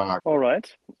further back. All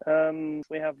right.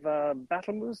 We have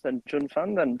Battlemoose, then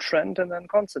Junfan, then Trent, and then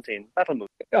Constantine. Battlemoose.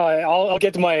 I'll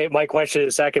get to my question in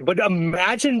a second. But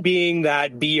imagine being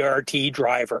that BRT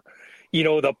driver. You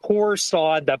know, the poor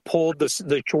sod that pulled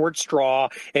the short straw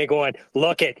and going,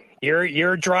 look it,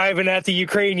 you're driving at the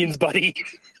Ukrainians, buddy.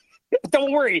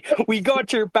 Don't worry, we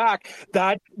got your back.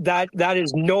 That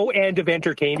is no end of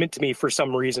entertainment to me for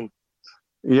some reason.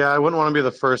 Yeah, I wouldn't want to be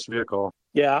the first vehicle.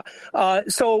 Yeah.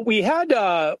 So we had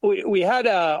a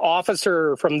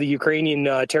officer from the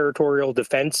Ukrainian Territorial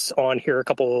Defense on here a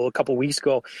couple weeks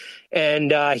ago,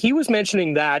 and he was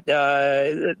mentioning that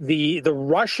the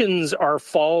Russians are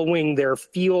following their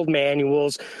field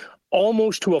manuals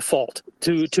almost to a fault,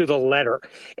 to the letter,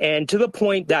 and to the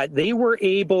point that they were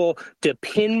able to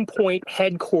pinpoint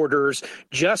headquarters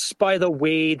just by the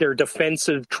way their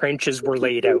defensive trenches were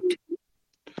laid out.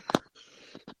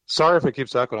 Sorry if it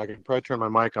keeps echoing. I can probably turn my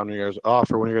mic on when you guys off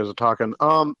or when you guys are talking.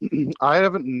 I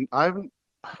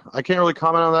can't really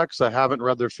comment on that because I haven't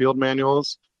read their field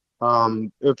manuals.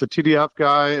 If the TDF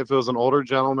guy, if it was an older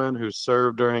gentleman who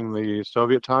served during the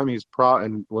Soviet time,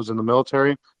 and was in the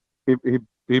military,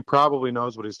 he probably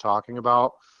knows what he's talking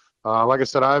about. Like I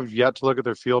said, I've yet to look at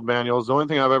their field manuals. The only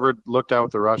thing I've ever looked at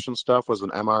with the Russian stuff was an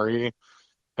MRE,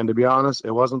 and to be honest,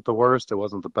 it wasn't the worst, it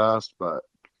wasn't the best, but.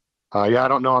 Yeah, I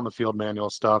don't know on the field manual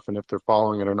stuff and if they're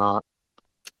following it or not.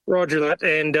 Roger that,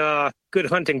 and good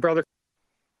hunting, brother.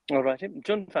 All right,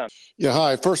 John Fan. Yeah,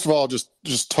 hi. First of all,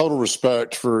 just total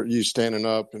respect for you standing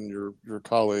up and your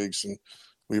colleagues, and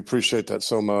we appreciate that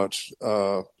so much.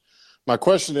 My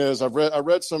question is, I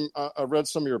read some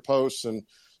of your posts, and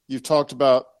you've talked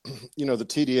about the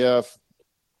TDF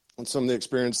and some of the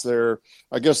experience there.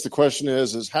 I guess the question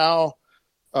is how.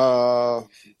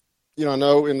 I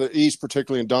know in the East,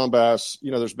 particularly in Donbass,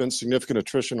 there's been significant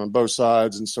attrition on both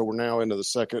sides. And so we're now into the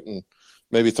second and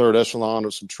maybe third echelon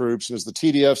of some troops. And as the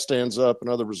TDF stands up and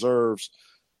other reserves,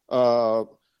 how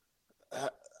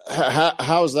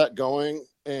is that going?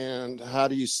 And how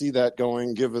do you see that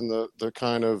going given the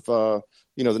kind of, the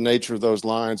nature of those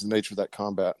lines, the nature of that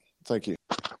combat? Thank you.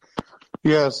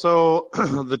 Yeah, so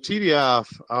the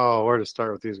TDF, where to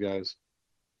start with these guys?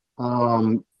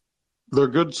 They're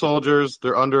good soldiers.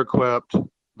 They're under-equipped.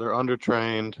 They're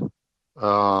under-trained.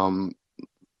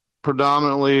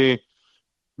 Predominantly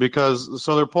because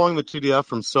they're pulling the TDF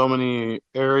from so many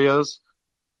areas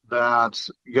that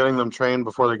getting them trained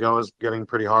before they go is getting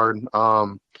pretty hard.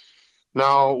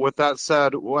 Now, with that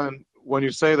said, when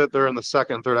you say that they're in the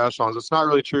second and third echelons, it's not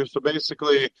really true. So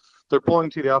basically, they're pulling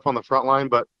TDF on the front line,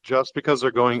 but just because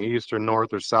they're going east or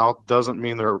north or south doesn't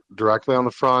mean they're directly on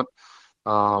the front.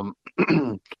 I'm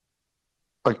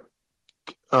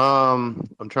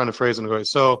trying to phrase it in a way.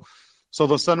 So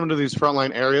they'll send them to these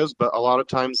frontline areas, but a lot of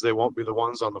times they won't be the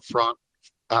ones on the front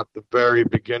at the very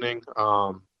beginning.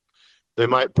 They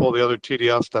might pull the other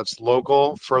TDF that's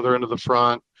local further into the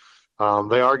front.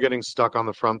 They are getting stuck on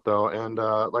the front though, and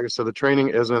like I said, the training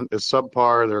is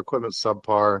subpar. Their equipment's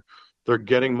subpar. They're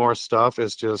getting more stuff.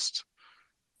 It's just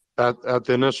at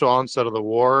the initial onset of the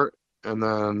war, and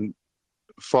then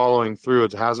following through,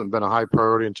 it hasn't been a high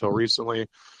priority until recently,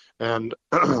 and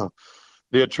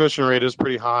the attrition rate is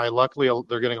pretty high. Luckily,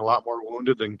 they're getting a lot more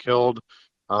wounded than killed.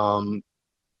 Not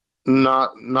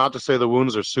to say the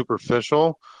wounds are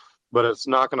superficial, but it's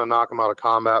not going to knock them out of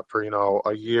combat for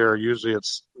a year. Usually,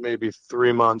 it's maybe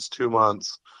 3 months, 2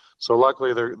 months. So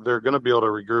luckily, they're going to be able to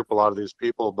regroup a lot of these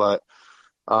people. But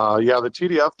the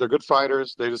TDF, they're good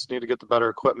fighters. They just need to get the better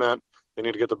equipment. They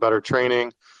need to get the better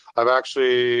training. I've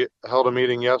actually held a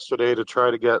meeting yesterday to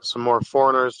try to get some more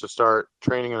foreigners to start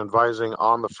training and advising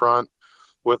on the front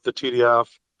with the TDF.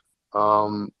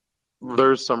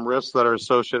 There's some risks that are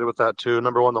associated with that too.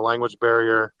 Number one, the language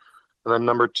barrier. And then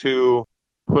number two,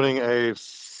 putting a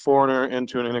foreigner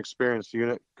into an inexperienced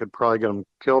unit could probably get them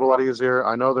killed a lot easier.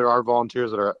 I know there are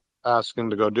volunteers that are asking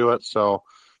to go do it. So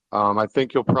I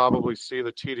think you'll probably see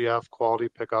the TDF quality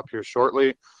pick up here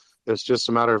shortly. It's just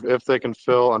a matter of if they can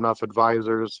fill enough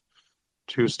advisors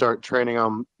to start training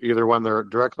them either when they're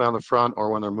directly on the front or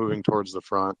when they're moving towards the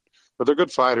front. But they're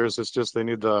good fighters. It's just they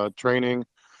need the training.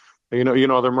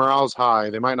 Their morale's high.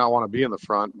 They might not want to be in the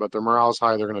front, but their morale's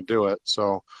high. They're going to do it.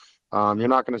 So you're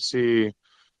not going to see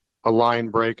a line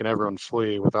break and everyone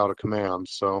flee without a command.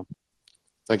 So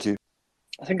Thank you.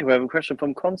 I think we have a question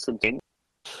from Konstantin.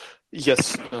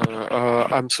 Yes,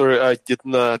 I'm sorry, I did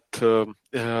not.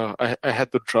 I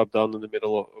had to drop down in the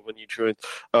middle of when you joined.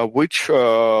 Which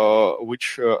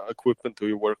equipment do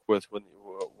you work with when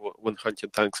hunting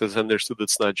tanks? As I understood,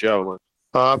 it's not Javelin.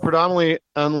 Predominantly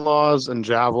NLAWs and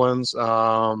Javelins.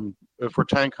 If we're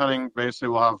tank hunting, basically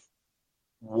we'll have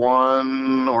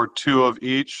one or two of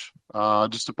each.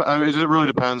 It really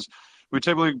depends. We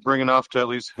typically bring enough to at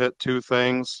least hit two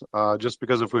things. Just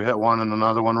because if we hit one and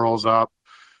another one rolls up,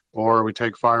 or we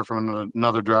take fire from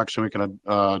another direction, we can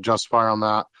adjust fire on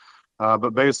that.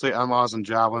 But basically, NLAWs and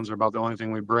Javelins are about the only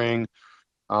thing we bring.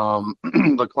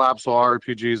 The collapsible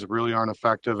RPGs really aren't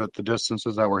effective at the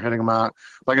distances that we're hitting them at.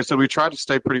 Like I said, we try to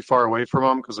stay pretty far away from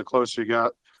them because the closer you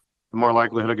get, the more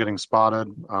likelihood of getting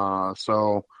spotted.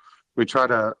 So we try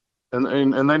to,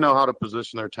 and they know how to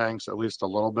position their tanks at least a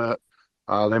little bit.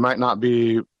 They might not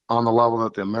be on the level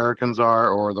that the Americans are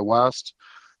or the West,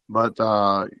 but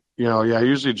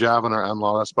usually Javelin or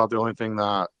NLAW. That's about the only thing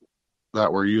that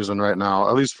we're using right now,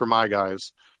 at least for my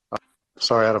guys.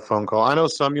 Sorry, I had a phone call. I know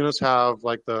some units have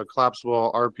like the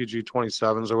collapsible RPG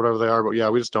 27s or whatever they are, but yeah,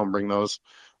 we just don't bring those.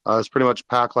 It's pretty much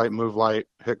pack light, move light,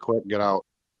 hit quick, get out.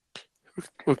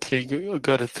 Okay,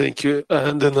 got it. Thank you.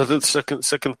 And another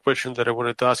second question that I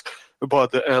wanted to ask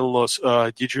about the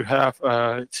NLAWs. Did you have,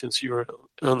 since you were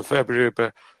on February,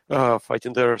 but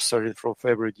fighting there started from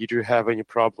February, did you have any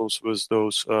problems with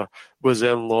those with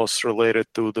NLAWs related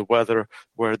to the weather,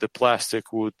 where the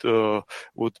plastic would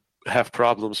have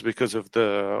problems because of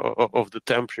the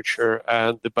temperature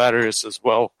and the batteries as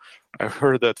well? I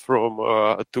heard that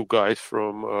from two guys.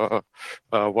 From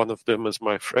one of them is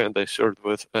my friend I served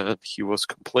with, and he was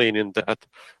complaining that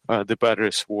the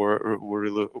batteries were a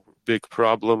really big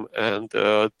problem, and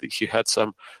he had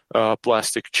some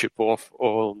plastic chip off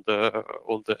on the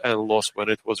NLAWs when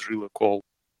it was really cold.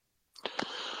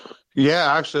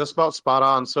 Yeah, actually, that's about spot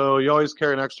on. So you always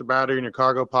carry an extra battery in your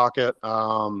cargo pocket.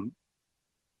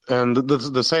 And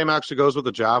the same actually goes with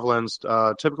the Javelins.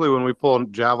 Typically, when we pull a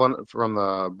Javelin from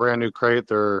the brand new crate,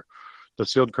 the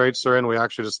sealed crates they're in, we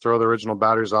actually just throw the original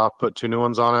batteries off, put two new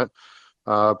ones on it.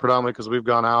 Predominantly because we've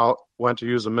gone out, went to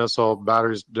use a missile,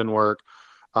 batteries didn't work.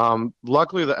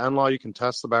 Luckily, the NLAW, you can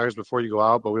test the batteries before you go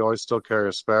out, but we always still carry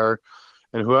a spare.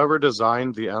 And whoever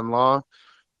designed the NLAW,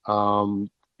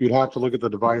 you'd have to look at the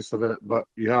device of it, but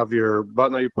you have your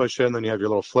button that you push in, then you have your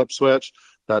little flip switch.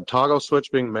 That toggle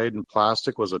switch being made in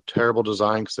plastic was a terrible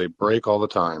design because they break all the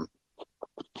time.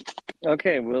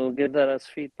 Okay, we'll give that as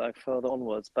feedback further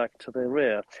onwards back to the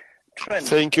rear. Trent.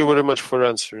 Thank you very much for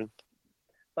answering.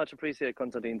 Much appreciated,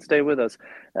 Konstantin. Stay with us.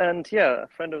 And yeah, a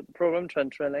friend of the program,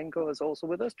 Trent Trelenko, is also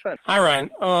with us. Trent. Hi,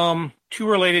 Ryan. Two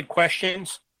related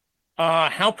questions.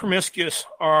 How promiscuous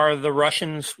are the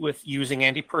Russians with using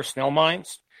anti-personnel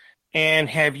mines? And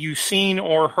have you seen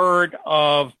or heard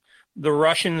of the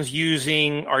Russians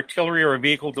using artillery or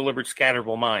vehicle-delivered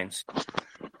scatterable mines?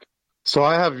 So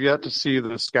I have yet to see the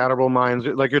scatterable mines,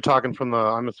 like you're talking from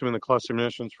I'm assuming the cluster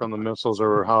munitions from the missiles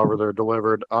or however they're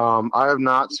delivered. I have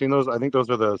not seen those. I think those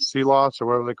are the CLOS or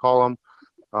whatever they call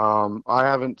them. I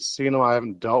haven't seen them. I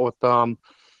haven't dealt with them.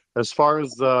 As far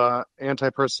as the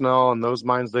anti-personnel and those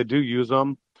mines, they do use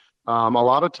them. A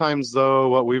lot of times, though,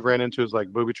 what we've ran into is like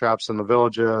booby traps in the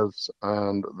villages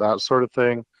and that sort of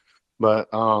thing. But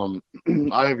I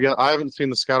haven't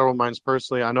seen the scatterable mines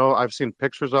personally. I know I've seen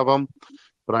pictures of them,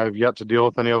 but I have yet to deal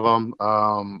with any of them.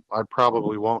 I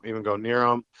probably won't even go near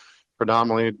them,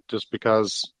 predominantly just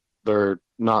because they're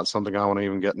not something I want to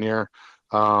even get near.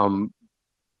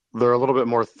 They're a little bit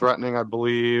more threatening, I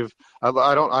believe.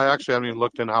 I actually haven't even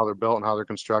looked into how they're built and how they're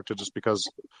constructed, just because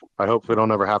I hopefully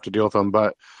don't ever have to deal with them.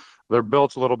 But they're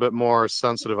built a little bit more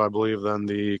sensitive, I believe, than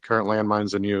the current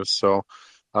landmines in use. So,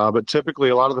 but typically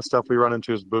a lot of the stuff we run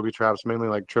into is booby traps, mainly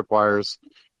like tripwires,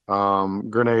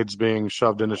 grenades being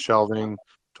shoved into shelving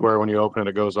to where when you open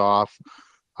it goes off.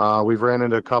 We've ran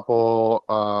into a couple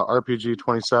RPG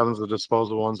 27s, the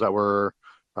disposable ones that were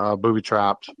booby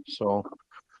trapped. So,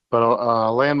 but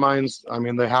landmines, I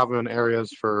mean, they have them in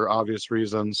areas for obvious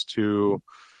reasons to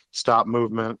stop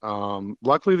movement.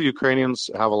 Luckily, the Ukrainians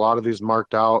have a lot of these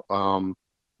marked out,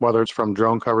 whether it's from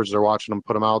drone coverage, they're watching them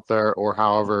put them out there, or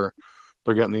however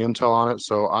they're getting the intel on it.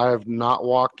 So I have not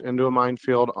walked into a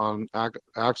minefield on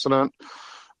accident.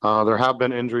 There have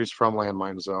been injuries from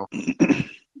landmines, though.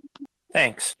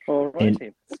 Thanks. All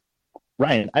righty.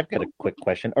 Ryan, I've got a quick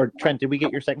question. Or Trent, did we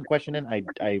get your second question in?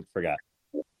 I forgot.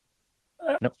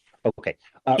 No. Okay.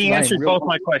 He Ryan, answered both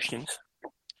my questions.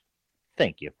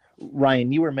 Thank you.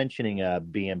 Ryan, you were mentioning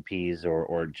BMPs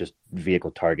or just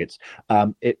vehicle targets.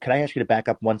 Could I ask you to back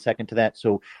up 1 second to that?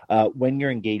 So when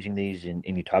you're engaging these and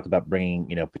you talk about bringing,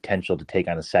 potential to take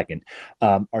on a second,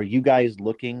 are you guys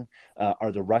looking,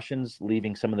 are the Russians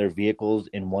leaving some of their vehicles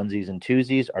in onesies and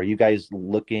twosies? Are you guys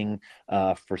looking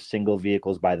for single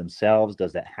vehicles by themselves?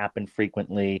 Does that happen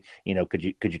frequently? Could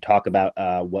you talk about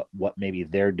what maybe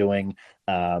they're doing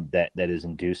that is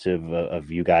inducive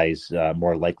of you guys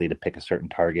more likely to pick a certain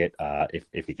target,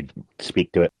 if you could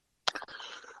speak to it?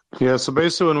 Yeah, so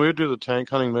basically when we would do the tank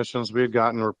hunting missions, we had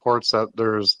gotten reports that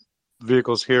there's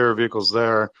vehicles here, vehicles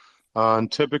there, and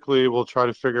typically we'll try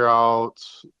to figure out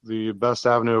the best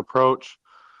avenue approach,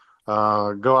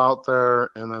 go out there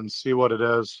and then see what it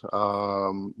is.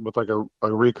 With like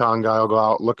a recon guy will go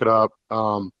out, look it up.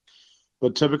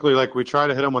 But typically, like, we try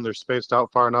to hit them when they're spaced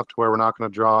out far enough to where we're not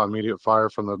going to draw immediate fire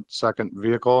from the second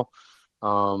vehicle.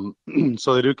 So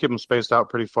they do keep them spaced out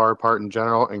pretty far apart in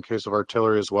general in case of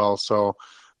artillery as well. So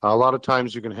a lot of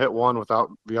times you can hit one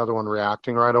without the other one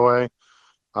reacting right away.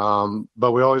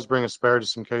 But we always bring a spare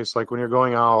just in case, like when you're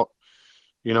going out,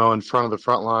 in front of the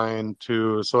front line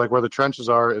so like where the trenches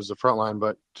are is the front line,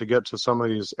 but to get to some of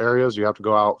these areas, you have to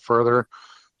go out further.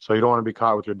 So you don't want to be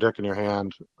caught with your dick in your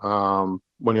hand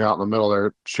when you're out in the middle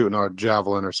there shooting a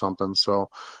javelin or something. So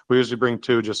we usually bring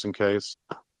two just in case.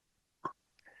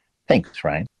 Thanks,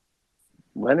 Ryan.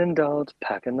 When in doubt,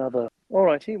 pack another. All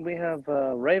righty, we have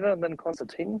Raver, and then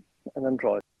Konstantin, and then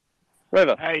Droid.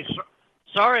 Raver. Hey,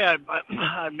 sorry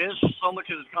I missed so much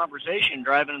of this conversation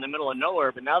driving in the middle of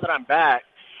nowhere, but now that I'm back,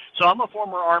 so I'm a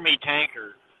former Army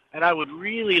tanker, and I would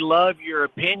really love your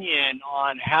opinion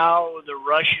on how the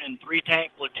Russian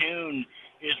 3-tank platoon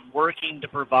is working to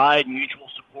provide mutual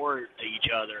support to each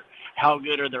other. How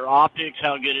good are their optics?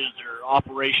 How good is their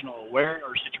operational awareness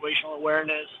or situational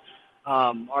awareness?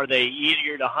 Are they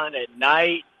easier to hunt at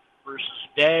night versus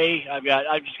day? I've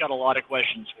just got a lot of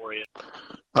questions for you.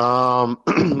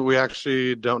 We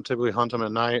actually don't typically hunt them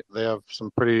at night. They have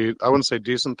some pretty, I wouldn't say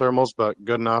decent thermals, but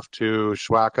good enough to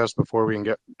schwack us before we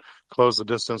can close the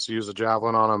distance to use a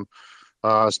javelin on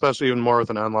them. Especially even more with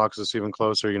an NLAW because it's even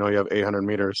closer. You have 800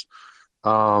 meters.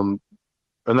 And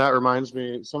that reminds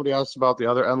me, somebody asked about the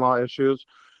other NLAW issues.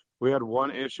 We had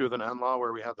one issue with an NLAW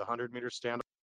where we had the 100-meter stand